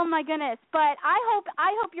 Oh my goodness! But I hope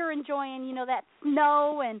you're enjoying, that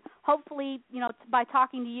snow, and hopefully, by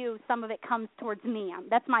talking to you, some of it comes towards me.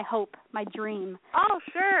 That's my hope, my dream. Oh,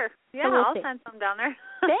 sure. Yeah, so I'll send some down there.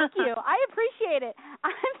 Thank you. I appreciate it.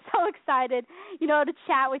 I'm so excited, to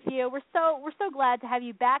chat with you. We're so glad to have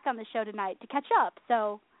you back on the show tonight to catch up.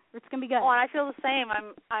 So it's gonna be good. Oh, and I feel the same.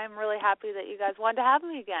 I'm really happy that you guys wanted to have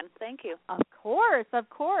me again. Thank you. Of course,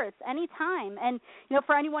 anytime. And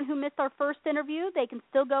for anyone who missed our first interview, they can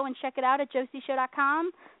still go and check it out at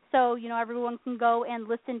josieshow.com. So everyone can go and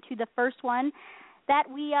listen to the first one. That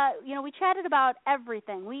we chatted about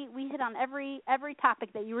everything. We hit on every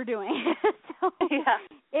topic that you were doing. So yeah.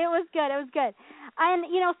 It was good. And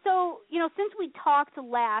since we talked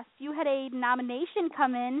last, you had a nomination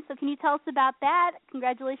come in. So can you tell us about that?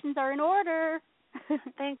 Congratulations are in order.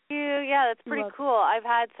 Thank you. Yeah, that's pretty cool. I've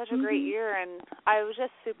had such a great year, and I was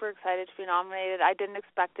just super excited to be nominated. I didn't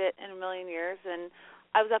expect it in a million years, and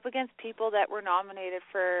I was up against people that were nominated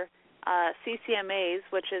for CCMAs,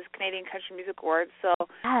 which is Canadian Country Music Awards, so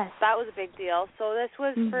that was a big deal. So this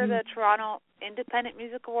was for the Toronto Independent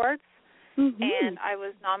Music Awards, and I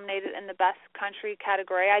was nominated in the Best Country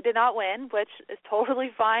category. I did not win, which is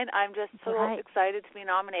totally fine. I'm just so excited to be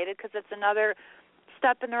nominated because it's another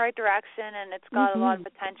step in the right direction, and it's got a lot of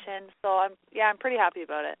attention. So I'm pretty happy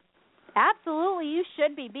about it. Absolutely, you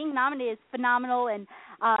should be. Being nominated is phenomenal, and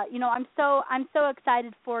I'm so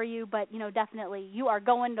excited for you. But definitely, you are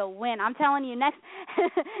going to win. I'm telling you, next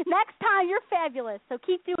time you're fabulous. So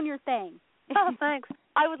keep doing your thing. Oh, thanks.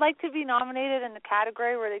 I would like to be nominated in the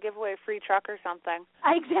category where they give away a free truck or something.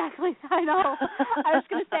 Exactly. I know. I was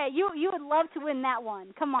going to say you would love to win that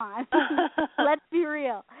one. Come on. Let's be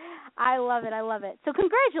real. I love it. So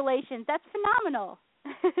congratulations. That's phenomenal.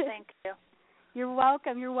 Thank you. You're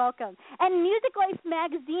welcome. And Music Life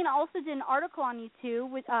magazine also did an article on you too,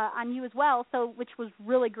 on you as well, which was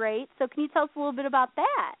really great. So can you tell us a little bit about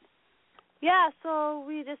that? Yeah, so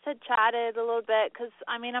we just had chatted a little bit because,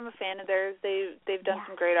 I mean, I'm a fan of theirs. They've done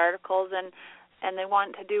some great articles, and they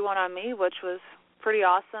wanted to do one on me, which was pretty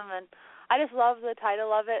awesome. And I just love the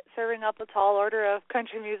title of it, Serving Up a Tall Order of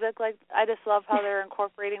Country Music. Like, I just love how they're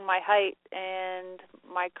incorporating my height and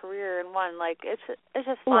my career in one. Like, it's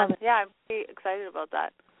just fun. Yeah, I'm pretty excited about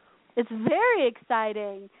that. It's very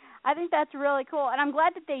exciting. I think that's really cool, and I'm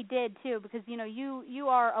glad that they did too, because you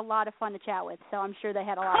are a lot of fun to chat with. So I'm sure they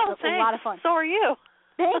had a lot of fun. So are you.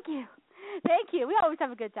 Thank you. We always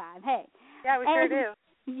have a good time. Hey. Yeah, we sure do.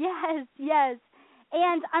 Yes.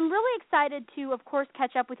 And I'm really excited to, of course,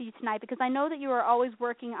 catch up with you tonight because I know that you are always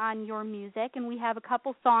working on your music, and we have a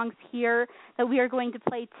couple songs here that we are going to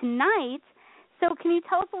play tonight. So can you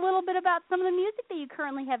tell us a little bit about some of the music that you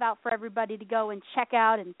currently have out for everybody to go and check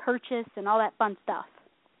out and purchase and all that fun stuff?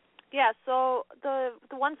 Yeah, so the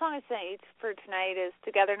one song I sang for tonight is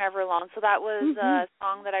Together Never Alone. So that was a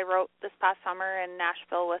song that I wrote this past summer in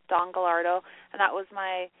Nashville with Don Gallardo, and that was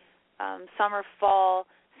my summer-fall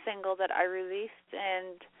single that I released,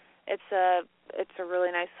 and it's a really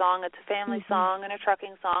nice song. It's a family song and a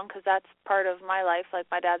trucking song because that's part of my life. Like,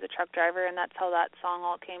 my dad's a truck driver, and that's how that song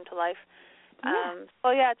all came to life.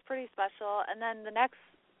 So, yeah, it's pretty special. And then the next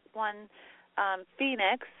one,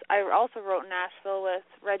 Phoenix, I also wrote in Nashville with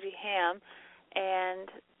Reggie Ham, and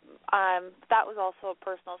that was also a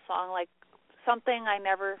personal song, like something I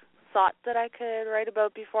never thought that I could write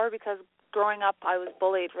about before because growing up I was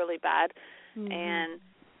bullied really bad, and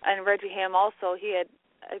Reggie Ham also, he had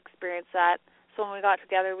experienced that. So when we got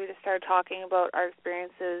together, we just started talking about our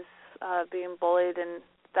experiences being bullied, and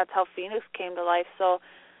that's how Phoenix came to life. So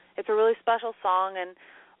it's a really special song, and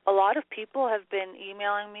a lot of people have been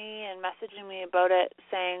emailing me and messaging me about it,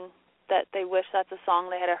 saying that they wish that's a song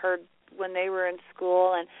they had heard when they were in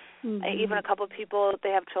school, and even a couple of people, they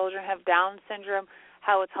have children, have Down syndrome,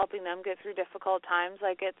 how it's helping them get through difficult times.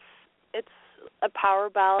 Like, it's a power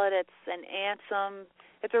ballad, it's an anthem.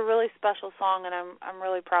 It's a really special song, and I'm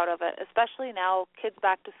really proud of it. Especially now, kids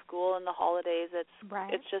back to school in the holidays.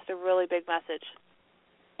 It's just a really big message.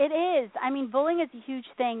 It is. I mean, bullying is a huge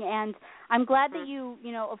thing, and I'm glad that you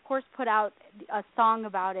of course, put out a song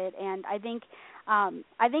about it. And I think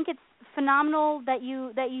it's phenomenal that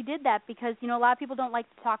you did that because a lot of people don't like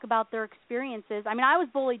to talk about their experiences. I mean, I was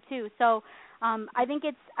bullied too, so I think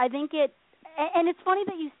it's funny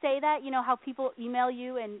that you say that. How people email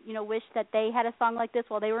you and wish that they had a song like this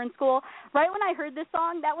while they were in school. Right when I heard this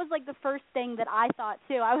song, that was like the first thing that I thought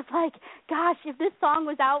too. I was like, gosh, if this song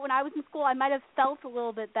was out when I was in school, I might have felt a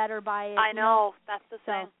little bit better by it. I know, that's the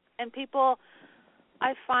thing. And people,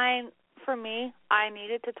 I find for me, I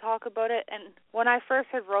needed to talk about it. And when I first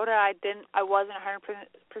had wrote it, I wasn't 100%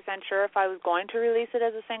 sure if I was going to release it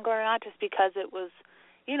as a single or not, just because it was,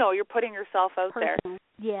 you're putting yourself out there.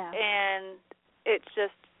 Yeah. And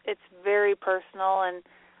it's very personal, and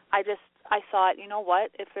I thought, you know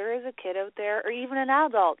what, if there is a kid out there, or even an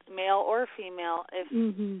adult, male or female,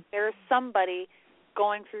 if there's somebody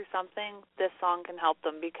going through something, this song can help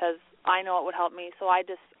them because I know it would help me. So I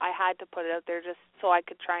had to put it out there just so I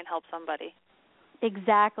could try and help somebody.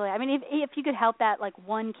 Exactly. I mean, if you could help that like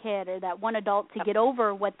one kid or that one adult to get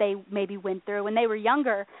over what they maybe went through when they were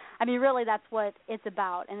younger, I mean, really that's what it's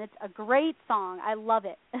about. And it's a great song. I love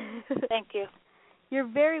it. Thank you. You're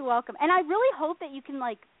very welcome. And I really hope that you can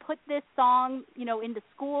like put this song, into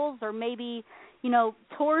schools or maybe,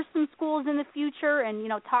 tour some schools in the future and,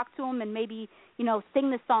 talk to them and maybe,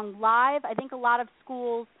 sing this song live. I think a lot of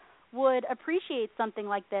schools would appreciate something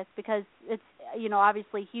like this because it's,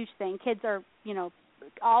 obviously a huge thing. Kids are,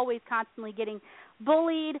 always constantly getting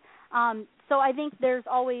bullied. So I think there's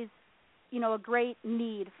always, a great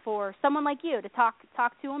need for someone like you to talk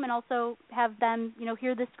to them and also have them,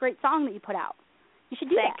 hear this great song that you put out. You should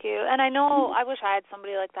do that. Thank you. And I know I wish I had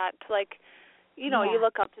somebody like that to you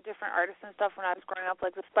look up to different artists and stuff when I was growing up.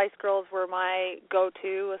 Like the Spice Girls were my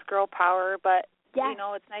go-to with girl power, but,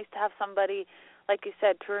 it's nice to have somebody, like you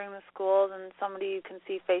said, touring the schools and somebody you can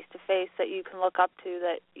see face-to-face that you can look up to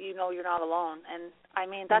that you're not alone. And, I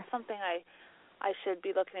mean, that's something I should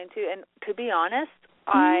be looking into. And to be honest,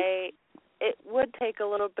 it would take a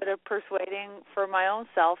little bit of persuading for my own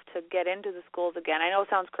self to get into the schools again. I know it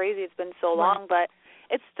sounds crazy. It's been so long, but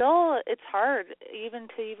it's hard even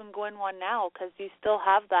to go in one now because you still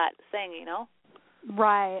have that thing,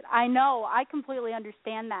 Right. I know. I completely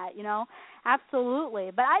understand that, Absolutely.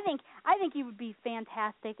 But I think you would be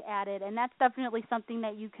fantastic at it, and that's definitely something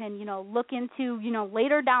that you can, look into,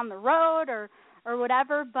 later down the road or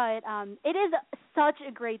whatever. But it is such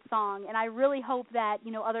a great song, and I really hope that,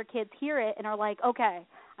 other kids hear it and are like, okay,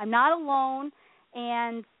 I'm not alone,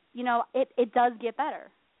 and, it does get better.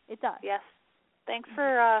 It does. Yes. Thanks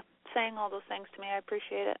for saying all those things to me. I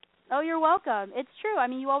appreciate it. Oh, you're welcome. It's true. I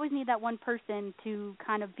mean, you always need that one person to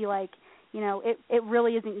kind of be like, you know, it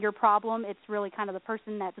really isn't your problem. It's really kind of the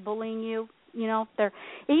person that's bullying you. You know,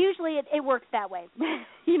 it works that way.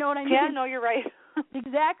 You know what I mean? Yeah, no, you're right.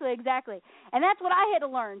 Exactly. And that's what I had to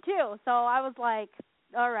learn too. So I was like,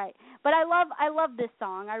 all right. But I love this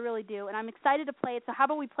song. I really do. And I'm excited to play it. So how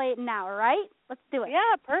about we play it now, all right? Let's do it.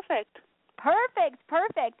 Yeah, perfect.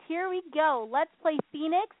 Perfect. Here we go. Let's play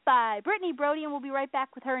Phoenix by Brittany Brodie, and we'll be right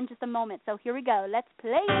back with her in just a moment. So here we go. Let's play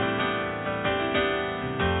it.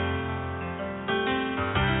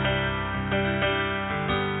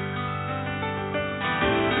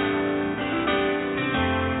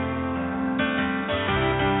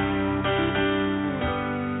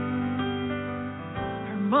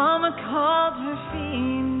 Mama called her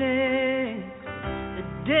Phoenix the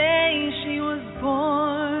day she was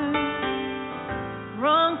born.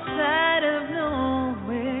 Wrong side of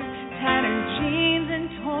nowhere, tattered jeans and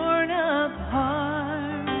torn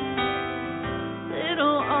apart.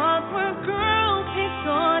 Little awkward girl picked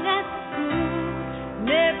on at school.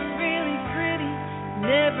 Never really pretty,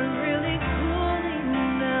 never really cool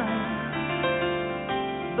enough.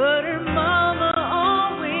 But her mama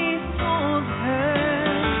always told her,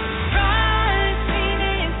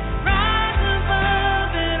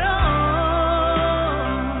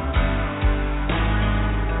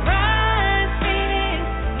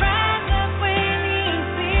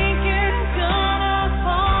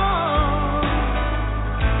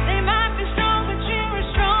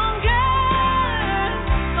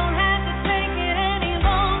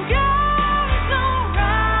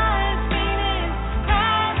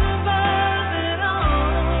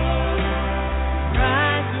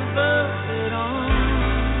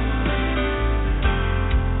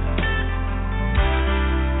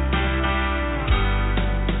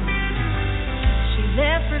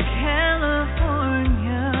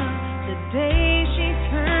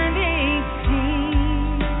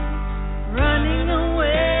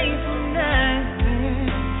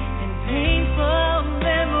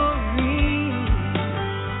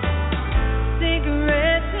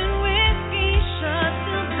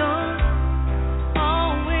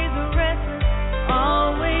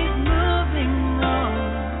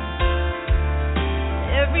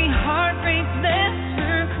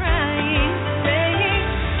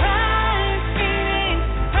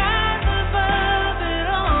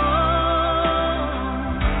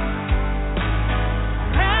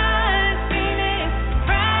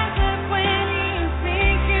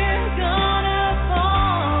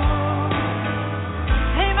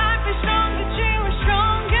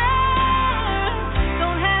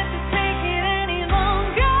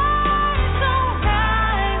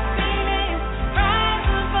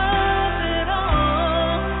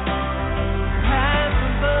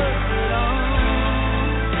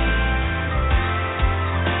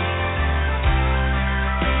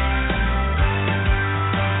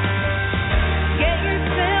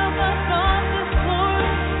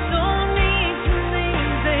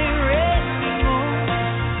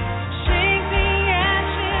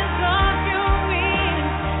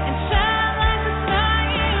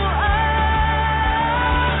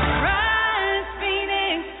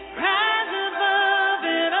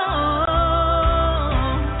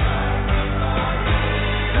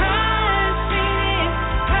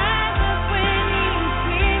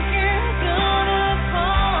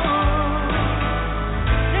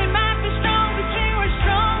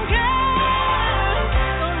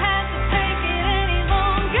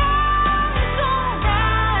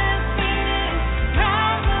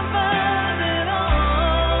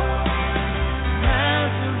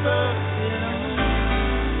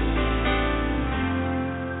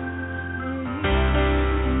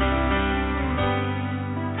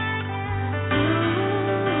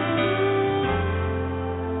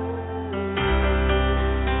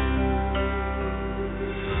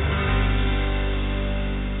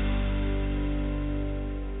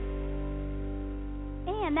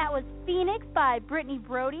 by Brittany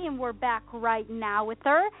Brodie, and we're back right now with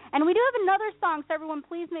her. And we do have another song, so everyone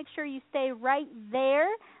please make sure you stay right there.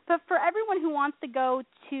 But for everyone who wants to go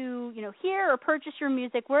to, hear or purchase your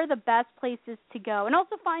music, where are the best places to go? And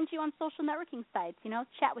also find you on social networking sites,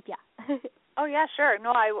 chat with you. Oh, yeah, sure.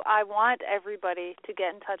 No, I want everybody to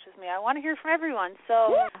get in touch with me. I want to hear from everyone.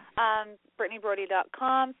 So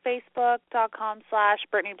BrittanyBrodie.com,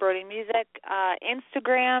 Facebook.com/Brittany Brodie Music,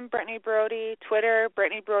 Instagram, Brittany Brodie, Twitter,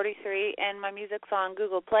 Brittany Brodie 3, and my music's on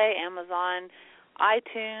Google Play, Amazon,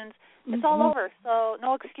 iTunes, It's all over, so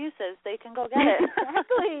no excuses. They can go get it.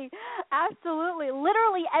 Exactly. Absolutely.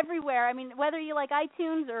 Literally everywhere. I mean, whether you like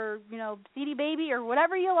iTunes or, CD Baby or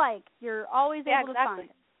whatever you like, you're always able to find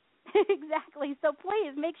it. Exactly. So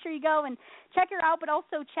please make sure you go and check her out, but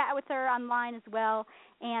also chat with her online as well,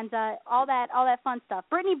 and all that fun stuff.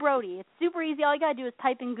 Brittany Brodie. It's super easy. All you gotta do is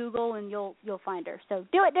type in Google, and you'll find her. So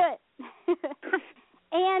do it.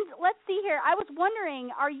 And let's see here. I was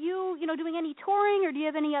wondering, are you doing any touring, or do you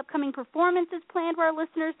have any upcoming performances planned where our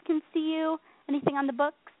listeners can see you? Anything on the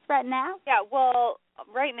books right now? Yeah. Well,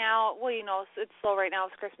 right now, it's slow right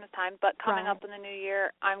now. It's Christmas time, but coming up in the new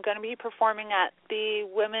year, I'm going to be performing at the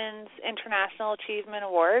Women's International Achievement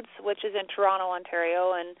Awards, which is in Toronto,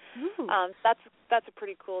 Ontario, and that's a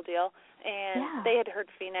pretty cool deal. And they had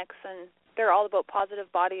heard Phoenix, and they're all about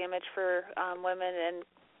positive body image for women, and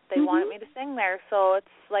they wanted me to sing there, so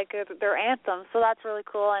it's like their anthem. So that's really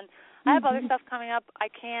cool. And I have other stuff coming up.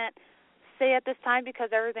 I can't say at this time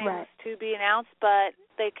because everything's to be announced, but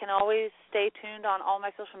they can always stay tuned on all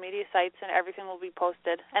my social media sites, and everything will be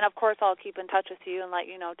posted. And, of course, I'll keep in touch with you and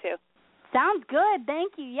let you know, too. Sounds good.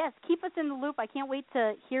 Thank you. Yes, keep us in the loop. I can't wait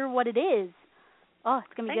to hear what it is. Oh,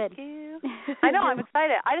 it's going to be good. Thank you. I know. I'm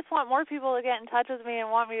excited. I just want more people to get in touch with me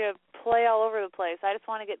and want me to play all over the place. I just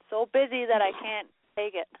want to get so busy that I can't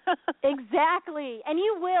take it. Exactly. And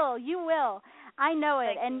you will. I know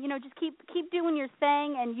it. And, just keep doing your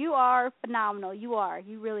thing, and you are phenomenal. You are.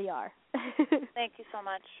 You really are. Thank you so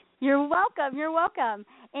much. You're welcome.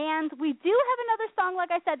 And we do have another song,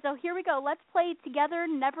 like I said, so here we go. Let's play Together,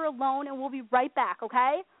 Never Alone, and we'll be right back,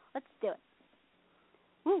 okay? Let's do it.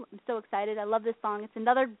 Ooh, I'm so excited. I love this song. It's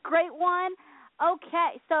another great one.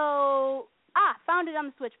 Okay, so... found it on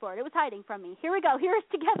the switchboard. It was hiding from me. Here we go. Here's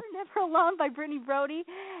Together, Never Alone by Brittany Brodie,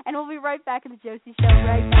 and we'll be right back at the Josie Show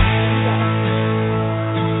right back.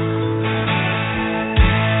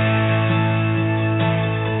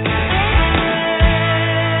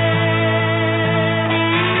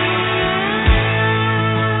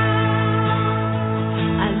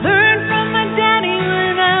 I learned from my daddy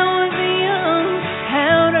when I was young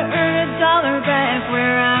how to earn $1 back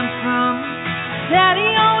where I'm from. Daddy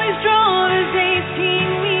always drove his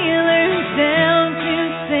 18-wheelers down to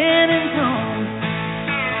San Antonio.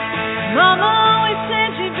 Mama always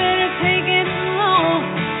said you better take it slow.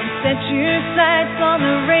 Set your sights on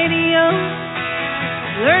the radio.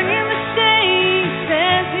 Learn your mistakes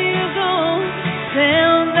as you go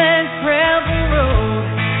down that gravel road.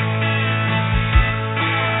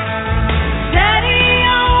 Daddy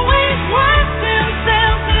always worked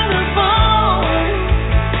himself to the bone.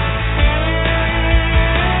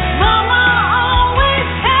 Mama always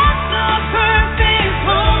had the perfect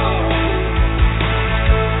home.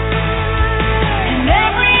 And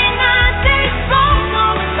every night they spoke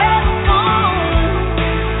on the telephone.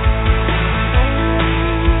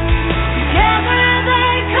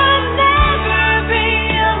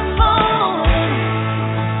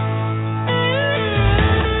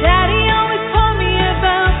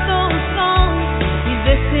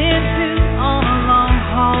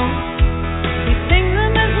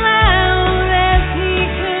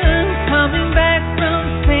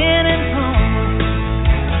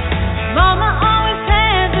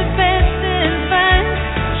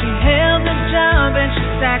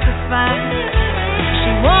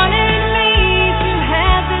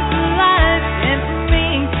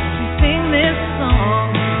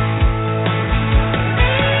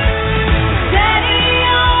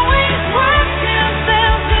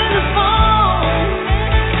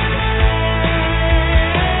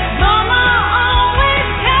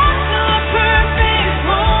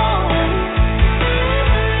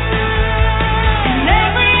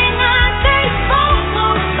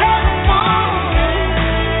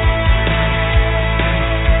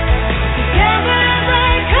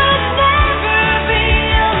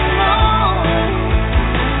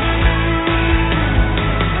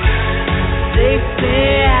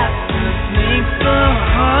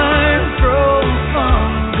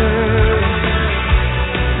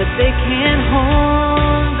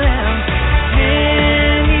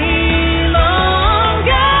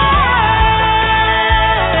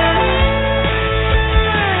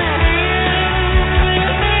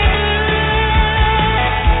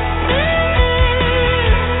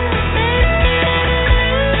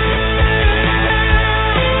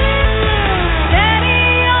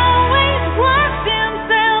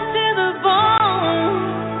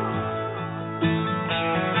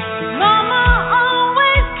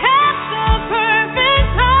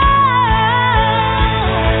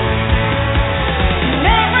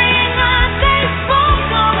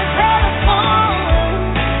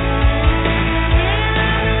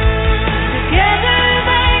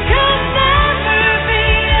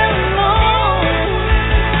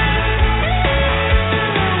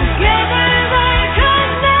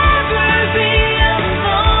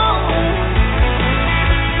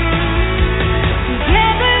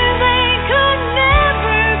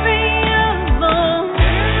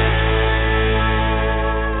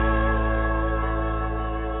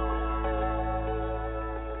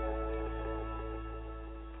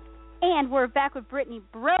 And we're back with Brittany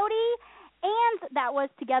Brodie, and that was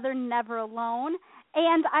Together Never Alone.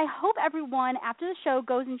 And I hope everyone, after the show,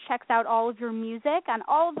 goes and checks out all of your music on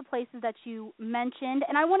all of the places that you mentioned.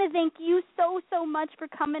 And I want to thank you so much for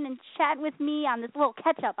coming and chatting with me on this little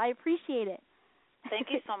catch-up. I appreciate it. Thank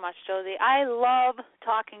you so much, Josie. I love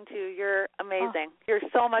talking to you. You're amazing. You're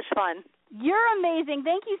so much fun. You're amazing.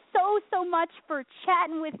 Thank you so much for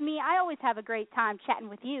chatting with me. I always have a great time chatting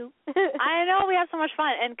with you. I know. We have so much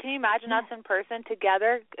fun. And can you imagine us in person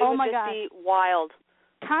together? It would just be wild.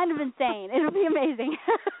 Kind of insane. It'll be amazing.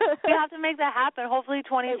 We have to make that happen. Hopefully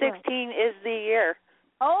 2016 is the year.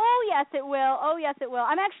 Oh, yes, it will.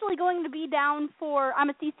 I'm actually going to be down I'm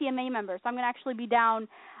a CCMA member, so I'm going to actually be down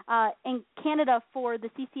in Canada for the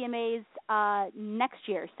CCMAs next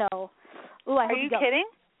year. So, Are you kidding?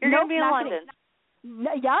 You're going to be in London.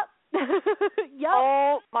 Yep. Yep.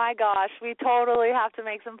 Oh, my gosh. We totally have to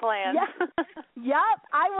make some plans. Yep.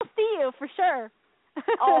 I will see you for sure.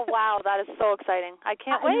 Oh, wow, that is so exciting. I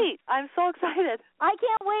can't wait. I'm so excited. I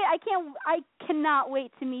can't wait. I cannot wait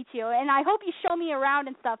to meet you. And I hope you show me around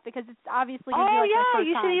and stuff because it's obviously going to be like my first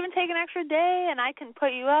you time. should even take an extra day and I can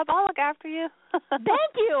put you up. I'll look after you.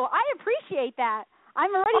 Thank you. I appreciate that. I'm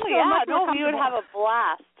already feeling much more comfortable. You would have a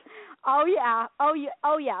blast. Oh yeah,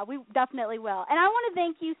 we definitely will. And I want to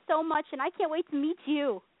thank you so much, and I can't wait to meet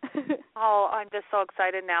you. Oh, I'm just so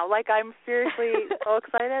excited now. I'm seriously so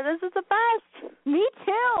excited. This is the best. Me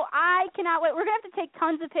too. I cannot wait. We're going to have to take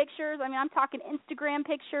tons of pictures. I mean, I'm talking Instagram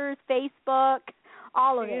pictures, Facebook,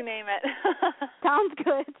 all of it. You name it. Sounds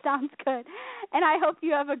good. And I hope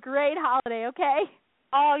you have a great holiday, okay?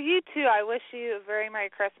 Oh, you too. I wish you a very Merry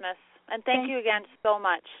Christmas. And thank you again so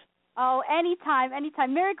much. Oh, anytime.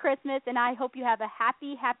 Merry Christmas, and I hope you have a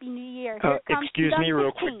happy New Year. Excuse me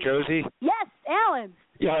real quick, Josie. Yes, Alan.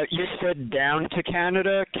 Yeah, you said down to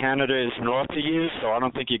Canada. Canada is north of you, so I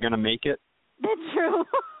don't think you're going to make it. That's true.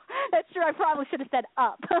 I probably should have said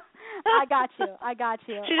up. I got you.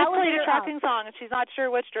 She just played a shocking song, and she's not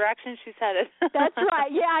sure which direction she's headed. That's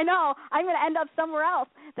right. Yeah, I know. I'm going to end up somewhere else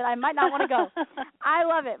that I might not want to go. I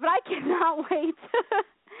love it, but I cannot wait.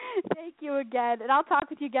 Thank you again, and I'll talk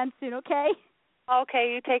with you again soon, okay?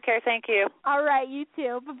 Okay, you take care. Thank you. All right, you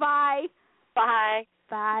too. Bye-bye. Bye.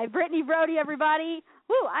 Bye. Brittany Brodie, everybody.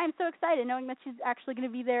 Woo, I am so excited knowing that she's actually going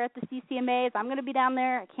to be there at the CCMAs. I'm going to be down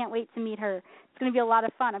there. I can't wait to meet her. It's going to be a lot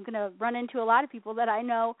of fun. I'm going to run into a lot of people that I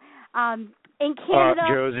know in Canada.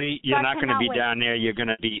 Josie, you're not going to be down there. You're going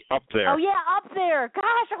to be up there. Oh, yeah, up there.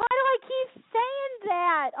 Gosh, why do I keep saying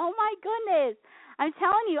that? Oh, my goodness. I'm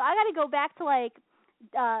telling you, I got to go back to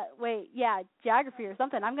geography or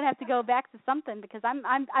something. I'm gonna have to go back to something because I'm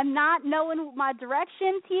not knowing my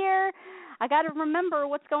directions here. I got to remember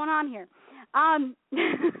what's going on here.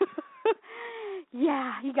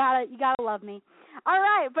 Yeah, you gotta love me. All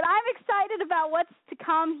right, but I'm excited about what's to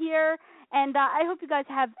come here, and I hope you guys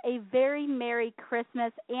have a very Merry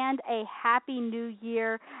Christmas and a Happy New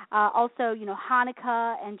Year. Also,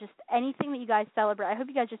 Hanukkah and just anything that you guys celebrate. I hope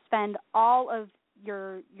you guys just spend all of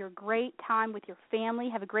your great time with your family.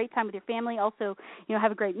 Have a great time with your family. Also,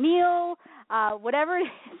 have a great meal, whatever it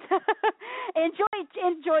is.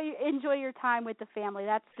 enjoy your time with the family.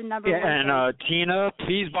 That's the number one thing. And Tina,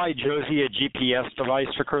 please buy Josie a GPS device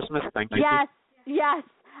for Christmas. Thank you. Yes.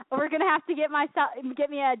 We're gonna have to get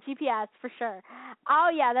me a GPS for sure. Oh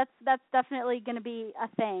yeah, that's definitely gonna be a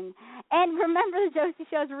thing. And remember, the Josie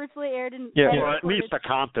shows originally aired in at least a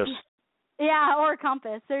compass. Yeah, or a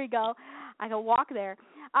compass. There you go. I can walk there.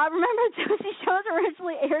 Remember, Josie shows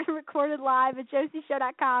originally aired and recorded live at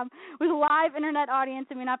josieshow.com with a live internet audience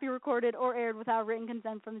and may not be recorded or aired without written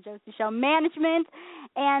consent from the Josie Show management.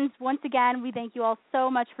 And once again, we thank you all so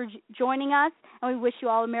much for joining us, and we wish you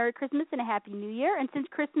all a Merry Christmas and a Happy New Year. And since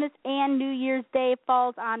Christmas and New Year's Day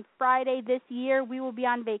falls on Friday this year, we will be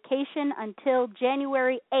on vacation until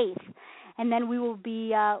January 8th. And then we will be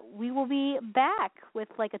back with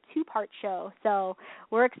like a 2-part show. So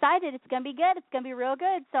we're excited. It's gonna be good. It's gonna be real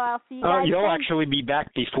good. So I'll see you guys. You'll actually be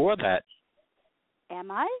back before that. Am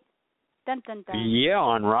I? Dun dun dun. Yeah,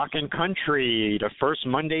 on Rockin' Country, the first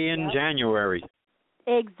Monday in January.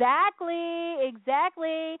 Exactly.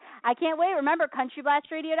 I can't wait. Remember,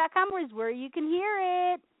 countryblastradio.com is where you can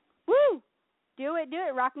hear it. Woo! Do it.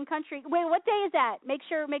 Rockin' Country. Wait, what day is that? Make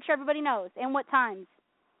sure everybody knows, and what times.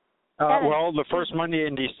 Well, the first Monday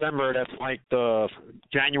in December, that's like the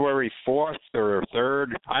January 4th or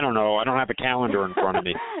 3rd. I don't know. I don't have a calendar in front of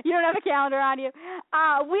me. You don't have a calendar on you.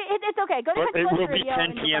 It's okay. Go to It will be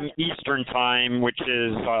 10 p.m. Eastern Time, which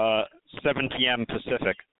is 7 p.m.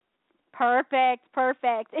 Pacific. Perfect.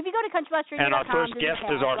 If you go to countryblastradio.com. And our first guest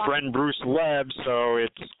is our friend Bruce Webb, so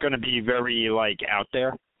it's going to be very, out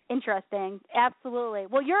there. Interesting. Absolutely.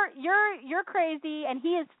 Well, you're crazy, and he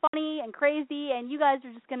is funny and crazy, and you guys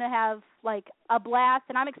are just gonna have like a blast.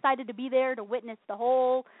 And I'm excited to be there to witness the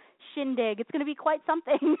whole shindig. It's gonna be quite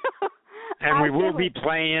something. And we will be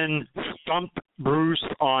playing Stump Bruce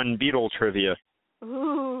on Beatle trivia.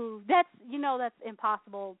 Ooh, that's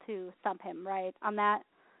impossible to stump him, right? On that,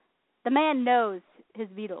 the man knows his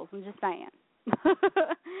Beatles. I'm just saying.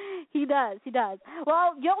 He does.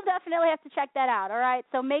 Well, you'll definitely have to check that out, all right?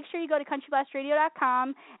 So make sure you go to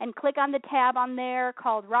countryblastradio.com and click on the tab on there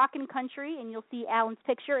called Rockin' Country, and you'll see Alan's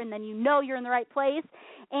picture, and then you know you're in the right place.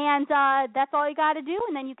 And that's all you got to do,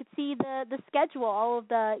 and then you can see the schedule, all of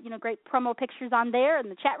the great promo pictures on there, and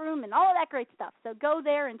the chat room, and all of that great stuff. So go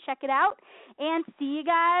there and check it out, and see you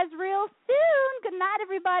guys real soon. Good night,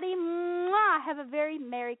 everybody. Mwah. Have a very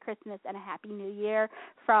Merry Christmas and a Happy New Year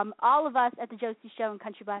from all of us at the Josie Show and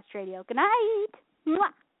Country Blast Radio. Good night.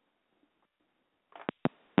 Mwah.